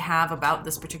he might have about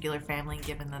this particular family,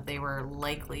 given that they were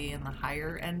likely in the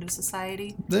higher end of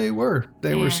society? They were.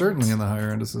 They were And- certainly in the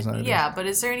higher end of society. Yeah, but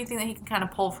is there anything that he can kind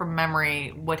of pull from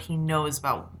memory, what he knows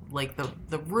about, like,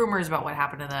 the rumors about what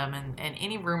happened to them and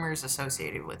any rumors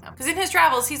associated with them? Because in his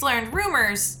travels, he's learned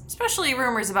rumors, especially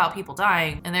rumors about people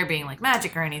dying and there being, like,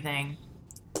 magic or anything.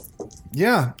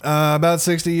 Yeah. About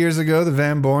 60 years ago, the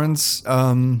Van Borns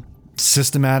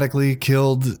systematically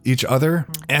killed each other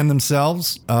and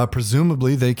themselves.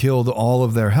 Presumably, they killed all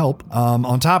of their help.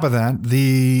 On top of that,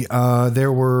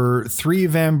 there were 3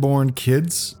 Van Born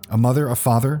kids, a mother, a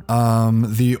father.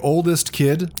 The oldest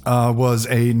kid was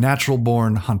a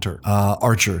natural-born hunter,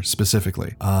 archer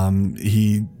specifically.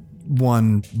 He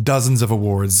won dozens of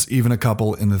awards, even a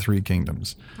couple in the 3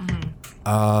 kingdoms.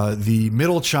 The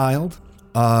middle child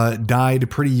died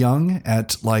pretty young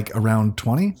at like around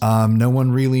 20. No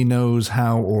one really knows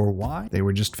how or why. They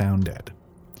were just found dead.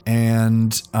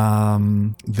 and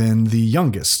then the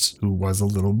youngest, who was a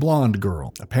little blonde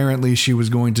girl. Apparently, she was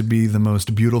going to be the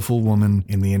most beautiful woman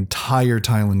in the entire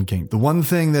Thailand Kingdom. The one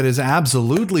thing that is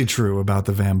absolutely true about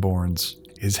the Van Borns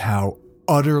is how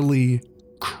utterly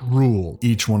cruel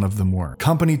each one of them were.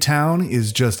 Company Town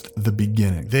is just the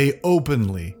beginning. They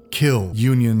openly kill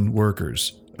union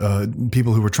workers,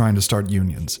 people who were trying to start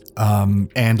unions,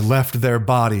 and left their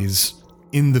bodies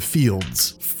in the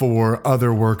fields for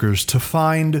other workers to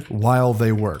find while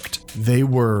they worked. They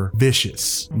were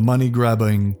vicious, money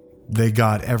grubbing. They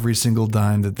got every single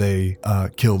dime that they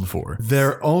killed for.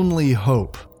 Their only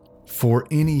hope for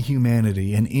any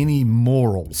humanity and any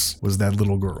morals was that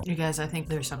little girl. You guys, I think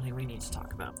there's something we need to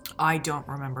talk about. I don't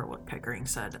remember what Pickering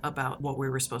said about what we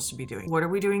were supposed to be doing. What are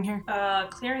we doing here?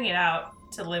 Clearing it out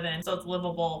to live in so it's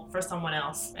livable for someone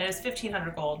else. And it's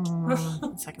 1,500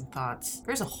 gold. Second thoughts.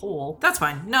 There's a hole. That's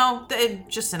fine. No,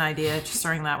 just an idea. Just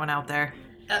throwing that one out there.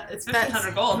 It's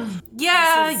 1,500 gold.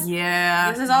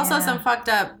 Yeah, This is also some fucked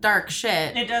up dark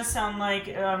shit. It does sound like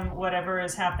whatever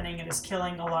is happening, it is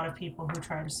killing a lot of people who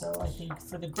try to sell. I think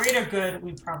for the greater good,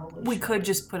 we could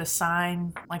just put a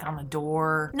sign like on the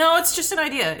door. No, it's just an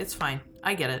idea. It's fine.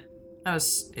 I get it. It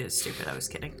was stupid. I was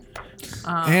kidding.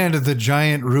 And the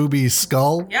giant ruby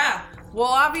skull. Yeah. Well,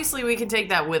 obviously we can take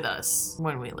that with us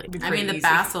when we leave. I mean, the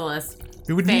basilisk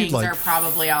It would need fangs are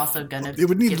probably also gonna. It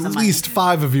would need at least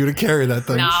 5 of you to carry that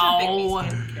thing. No.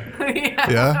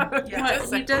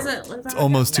 Yeah? He doesn't. It's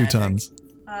almost 2 tons.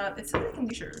 It's in the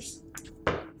leisures.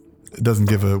 It doesn't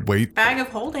give a weight. Bag of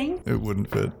holding. It wouldn't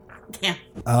fit. Yeah.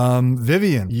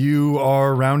 Vivian, you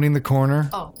are rounding the corner.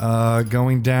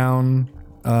 Going down,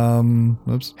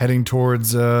 heading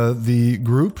towards the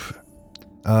group,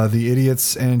 the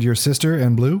idiots and your sister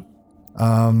and Blue.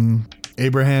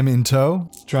 Abraham in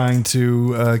tow, trying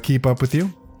to keep up with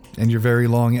you and your very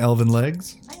long elven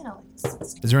legs. I know.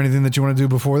 Is there anything that you want to do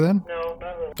before then? No,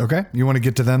 not really. Okay, you want to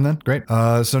get to them then? Great.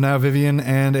 So now Vivian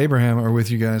and Abraham are with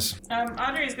you guys.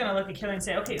 Andre's gonna look at Killian and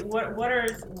say, "Okay,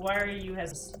 why are you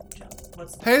hesitant?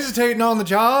 What's Hesitating on the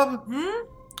job?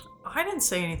 I didn't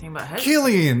say anything about head.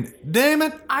 Killian, damn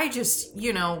it. I just,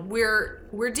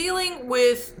 we're dealing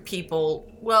with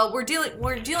people. Well, we're dealing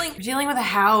with a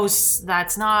house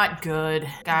that's not good,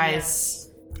 guys.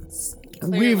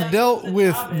 We've dealt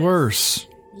with worse.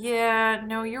 Yeah,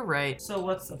 no, you're right. So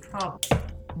what's the problem?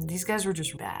 These guys were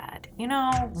just bad.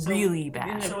 Really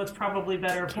bad. So it's probably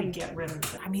better if we get rid of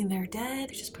them. I mean, they're dead.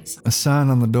 Just put some. A sign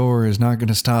on the door is not going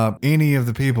to stop any of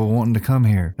the people wanting to come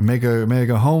here and make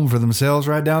a home for themselves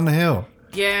right down the hill.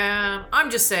 Yeah, I'm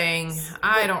just saying.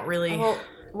 I don't really. Well,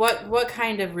 what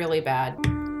kind of really bad?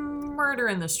 Murder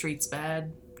in the streets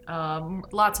bad.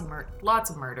 Lots of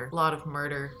murder. A lot of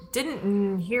murder.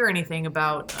 Didn't hear anything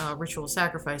about ritual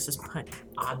sacrifices, but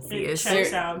obvious. It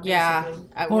checks out. Yeah. Basically.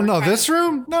 Oh no, this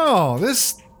room? No,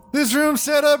 this room's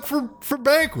set up for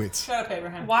banquets. Shut up,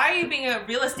 Abraham. Why are you being a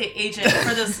real estate agent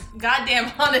for this goddamn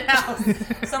haunted house?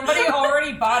 Somebody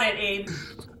already bought it, Abe.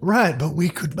 Right, but we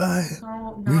could buy it.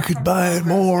 Oh, We not could from buy it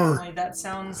Congress more. family. That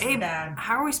sounds Abe, bad.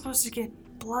 how are we supposed to get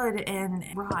blood and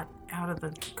rot out of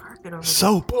the carpet over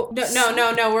Soap.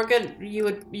 No. We're good. You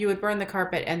would burn the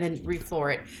carpet and then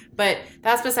refloor it. But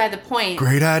that's beside the point.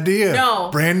 Great idea. No.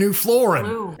 Brand new flooring.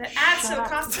 Blue. It adds to the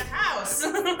cost of the house.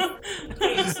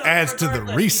 Adds to the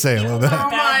resale of that. Oh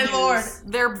my lord.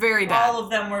 They're very bad. All of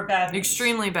them were bad.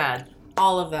 Extremely bad.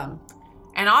 All of them.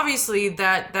 And obviously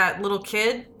that little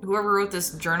kid, whoever wrote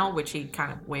this journal, which he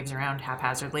kind of waves around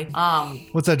haphazardly.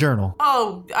 What's that journal?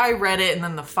 Oh, I read it and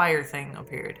then the fire thing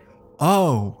appeared.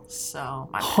 Oh. So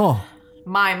Huh.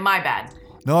 my bad.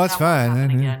 No, that's That won't fine.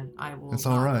 happen again. I will. That's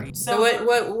all not right. read. So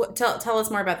what tell us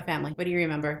more about the family. What do you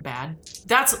remember? Bad.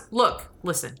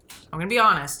 Listen, I'm gonna be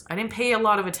honest. I didn't pay a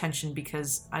lot of attention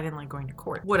because I didn't like going to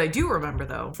court. What I do remember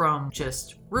though, from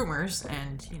just rumors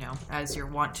and, as you're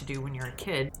wont to do when you're a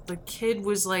kid, the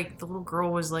little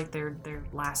girl was like their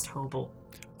last hope.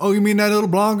 Oh, you mean that little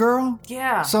blonde girl?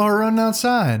 Yeah. Saw her running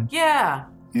outside. Yeah.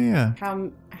 Yeah.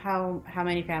 How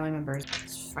many family members?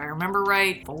 If I remember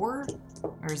right, 4?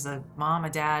 There's a mom,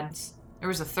 a dad. There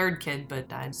was a third kid, but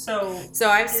died. So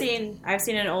I've seen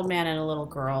an old man and a little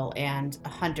girl and a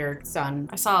hunter son.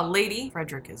 I saw a lady.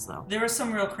 Frederick is though. there was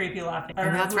some real creepy laughing. I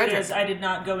don't Maybe know that's who it Frederick. is. I did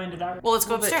not go into that. Well, let's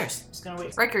go upstairs. Just gonna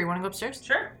wait. Riker, you want to go upstairs?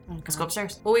 Sure. Let's go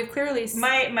upstairs. Well, we've clearly.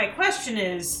 My question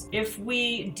is, if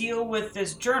we deal with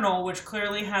this journal, which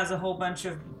clearly has a whole bunch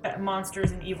of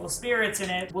monsters and evil spirits in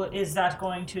it, is that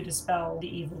going to dispel the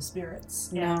evil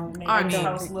spirits? No. And make I the mean-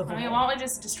 house livable? I mean, why don't we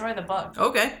just destroy the book?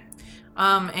 Okay.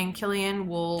 And Killian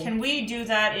will. Can we do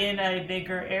that in a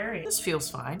bigger area? This feels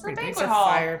fine. Pretty big. It's a hall.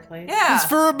 fireplace. Yeah. It's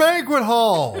for a banquet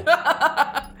hall.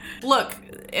 Look,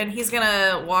 and he's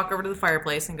gonna walk over to the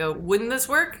fireplace and go, wouldn't this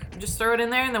work? Just throw it in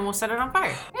there and then we'll set it on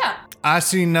fire. Yeah. I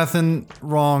see nothing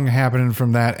wrong happening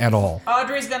from that at all.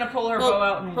 Audrey's gonna pull her bow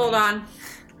out and Hold on.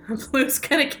 Blue's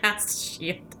gonna cast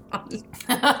shield on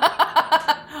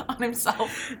On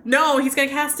himself. No, he's gonna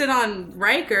cast it on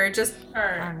Ryker, just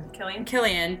Or Killian.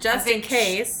 Killian, just in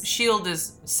case. Shield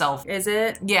is self. Is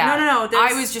it? Yeah. No.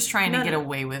 I was just trying to no, get no.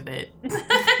 away with it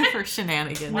for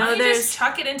shenanigans. No, Why don't you there's- just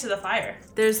chuck it into the fire?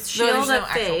 There's No, shield there's no of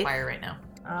actual faith. fire right now.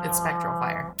 It's spectral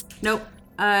fire. Nope.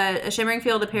 A shimmering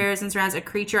field appears and surrounds a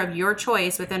creature of your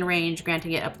choice within range,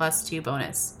 granting it a +2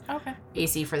 bonus Okay.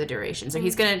 AC for the duration. So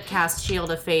he's gonna cast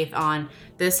Shield of Faith on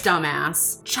this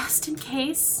dumbass, just in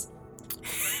case.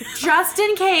 Just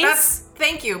in case.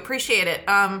 Thank you. Appreciate it.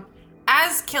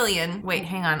 As Killian, wait,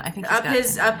 hang on. I think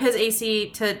he's Up his AC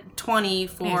to 20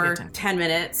 for He's got 10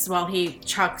 minutes while he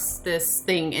chucks this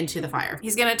thing into the fire.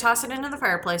 He's gonna toss it into the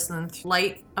fireplace and then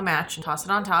light a match and toss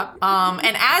it on top.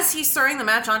 And as he's throwing the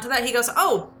match onto that, he goes,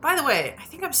 "Oh, by the way, I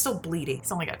think I'm still bleeding.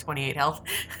 He's only got 28 health."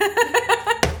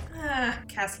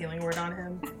 Cast healing word on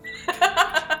him.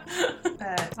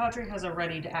 Audrey has a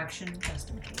ready to action just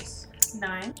in case.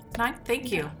 9. 9.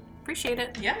 Thank you. Appreciate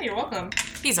it. Yeah, you're welcome.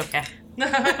 He's okay.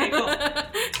 Okay, cool.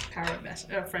 Power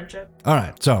of friendship. All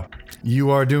right, so you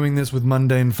are doing this with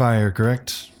mundane fire,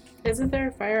 correct? Isn't there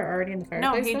a fire already in the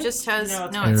No, fireplace? he just has No,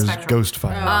 it's it's There's spectral. ghost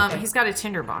fire. He's got a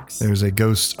tinder box. There's a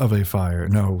ghost of a fire.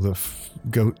 No,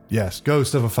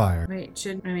 ghost of a fire. Wait,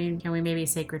 can we maybe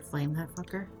sacred flame that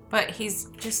fucker? But he's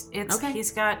just Okay.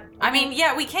 he's got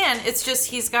yeah, we can. It's just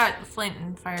he's got flint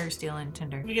and fire, steel, and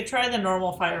tinder. We could try the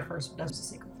normal fire first, but that's a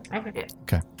secret. Okay.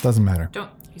 Okay, doesn't matter. Don't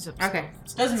use it. Okay.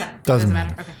 Doesn't matter. Doesn't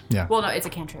matter. Okay. Yeah, Well, no, it's a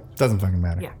cantrip. doesn't fucking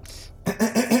matter. Yeah.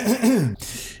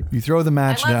 You throw the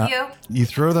match I love down. you. You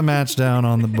throw the match down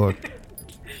on the book,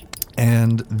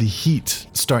 and the heat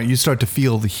you start to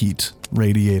feel the heat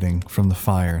radiating from the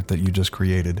fire that you just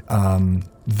created.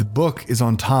 The book is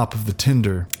on top of the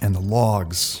tinder and the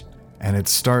logs, and it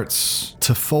starts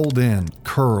to fold in,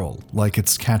 curl, like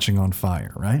it's catching on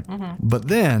fire, right? But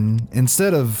then,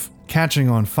 instead of catching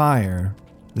on fire,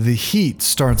 the heat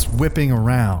starts whipping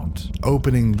around,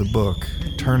 opening the book,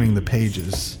 turning the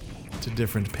pages to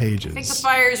different pages. I think the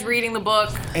fire's reading the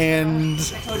book. And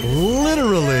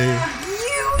literally,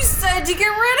 You said to get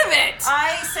rid of it.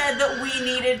 I said that we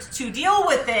needed to deal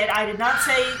with it. I did not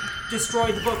say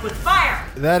destroy the book with fire.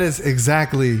 that is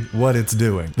exactly what it's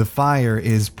doing. The fire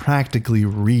is practically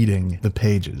reading the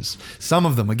pages. Some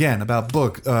of them, again, about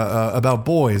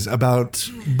boys, about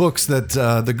books that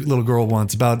the little girl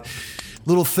wants, about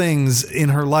little things in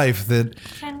her life that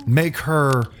make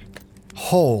her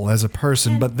whole as a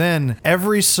person. But then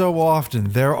every so often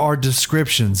there are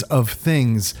descriptions of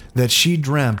things that she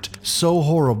dreamt so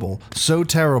horrible, so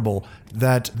terrible,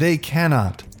 that they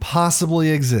cannot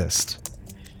possibly exist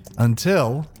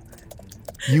until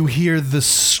you hear the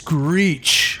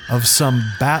screech of some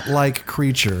bat-like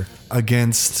creature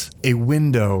against a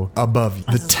window above you.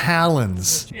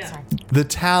 The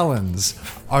talons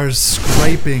are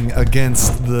scraping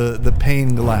against the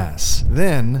pane glass.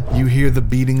 Then you hear the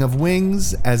beating of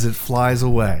wings as it flies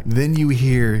away. Then you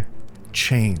hear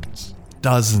chains.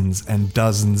 Dozens and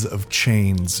dozens of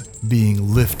chains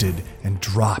being lifted and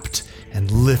dropped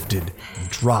and lifted and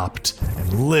dropped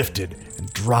and lifted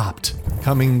and dropped,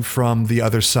 coming from the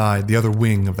other side, the other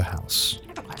wing of the house. I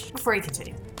have a question before you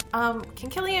continue. Can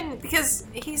Killian, because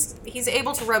he's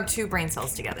able to rub 2 brain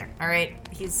cells together, all right?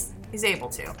 He's able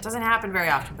to. It doesn't happen very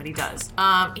often, but he does.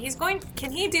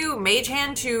 Can he do Mage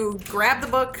Hand to grab the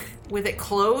book with it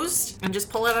closed and just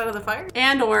pull it out of the fire?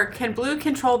 And or can Blue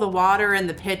control the water in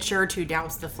the pitcher to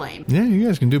douse the flame? Yeah, you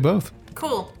guys can do both.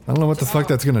 Cool. I don't know what the fuck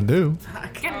that's gonna do.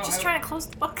 Again, just trying to close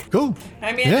the book. Cool.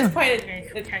 I mean, Yeah. at this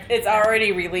point, it's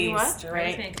already released, What?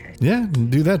 right? Yeah,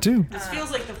 do that too. This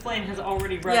feels like the flame has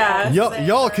already run Yeah. out.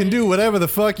 Y'all can do whatever the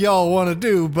fuck y'all want to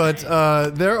do, but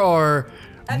there are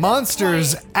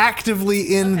monsters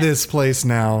actively in this place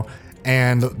now,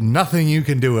 and nothing you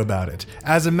can do about it.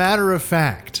 As a matter of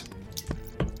fact,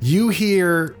 you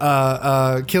hear,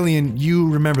 Killian, you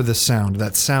remember this sound,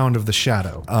 that sound of the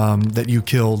shadow that you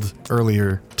killed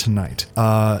earlier tonight.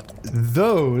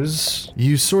 Those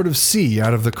you sort of see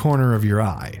out of the corner of your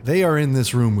eye. They are in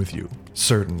this room with you,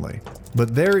 certainly.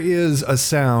 But there is a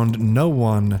sound no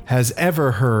one has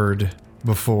ever heard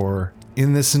before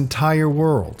in this entire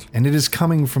world, and it is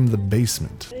coming from the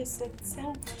basement.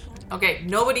 Okay,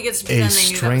 nobody gets to A pretend they knew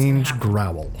that was gonna strange happen.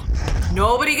 growl.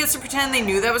 Nobody gets to pretend they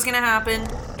knew that was gonna happen.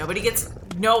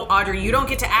 No, Audrey, you don't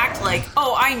get to act like,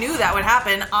 oh, I knew that would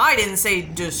happen. I didn't say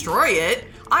destroy it.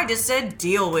 I just said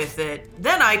deal with it.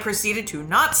 Then I proceeded to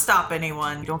not stop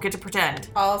anyone. You don't get to pretend.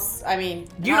 You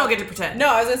don't get to pretend. No,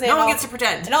 I was gonna say no one gets to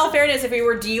pretend. In all fairness, if we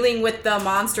were dealing with the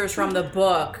monsters from the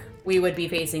book, we would be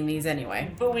facing these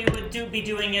anyway. But we would be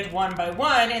doing it one by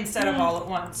one instead of all at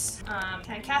once.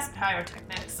 Can I cast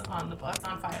pyrotechnics on the book? It's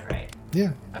on fire, right?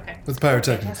 Yeah. Okay. What's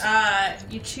pyrotechnics?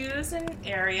 You choose an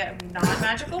area of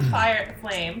non-magical fire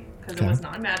flame, because it was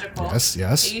non-magical. Yes.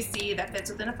 That you see that fits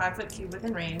within a 5-foot cube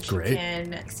within range. Great. You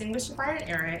can extinguish the fire in an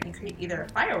area and create either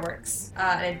fireworks,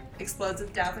 and it explodes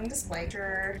with dazzling display.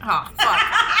 Sure. Oh, fuck.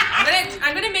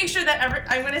 I'm gonna make sure that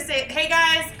I'm gonna say, hey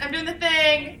guys, I'm doing the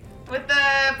thing with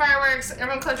the fireworks.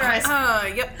 Everyone close your eyes.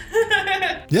 Yep.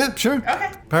 Yeah, sure.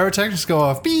 Okay. Pyrotechnics go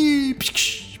off. Beep.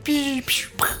 Does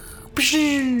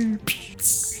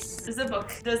the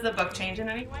book change in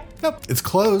any way? Nope, it's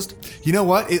closed. You know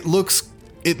what? It looks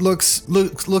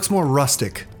more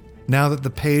rustic. Now that the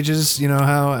pages, you know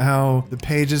how the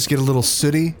pages get a little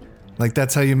sooty? Like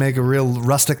that's how you make a real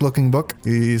rustic looking book.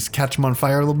 You just catch them on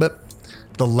fire a little bit.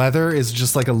 The leather is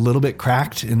just like a little bit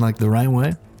cracked in like the right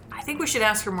way. I think we should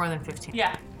ask for more than 15.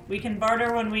 Yeah. We can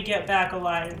barter when we get back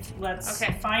alive. Let's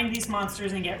find these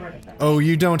monsters and get rid of them. Oh,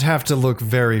 you don't have to look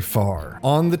very far.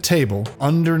 On the table,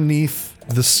 underneath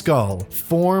the skull,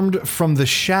 formed from the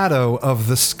shadow of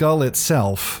the skull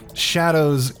itself,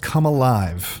 shadows come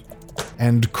alive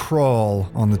and crawl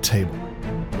on the table.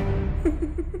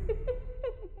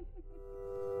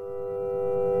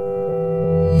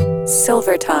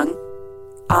 Silver Tongue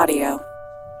Audio.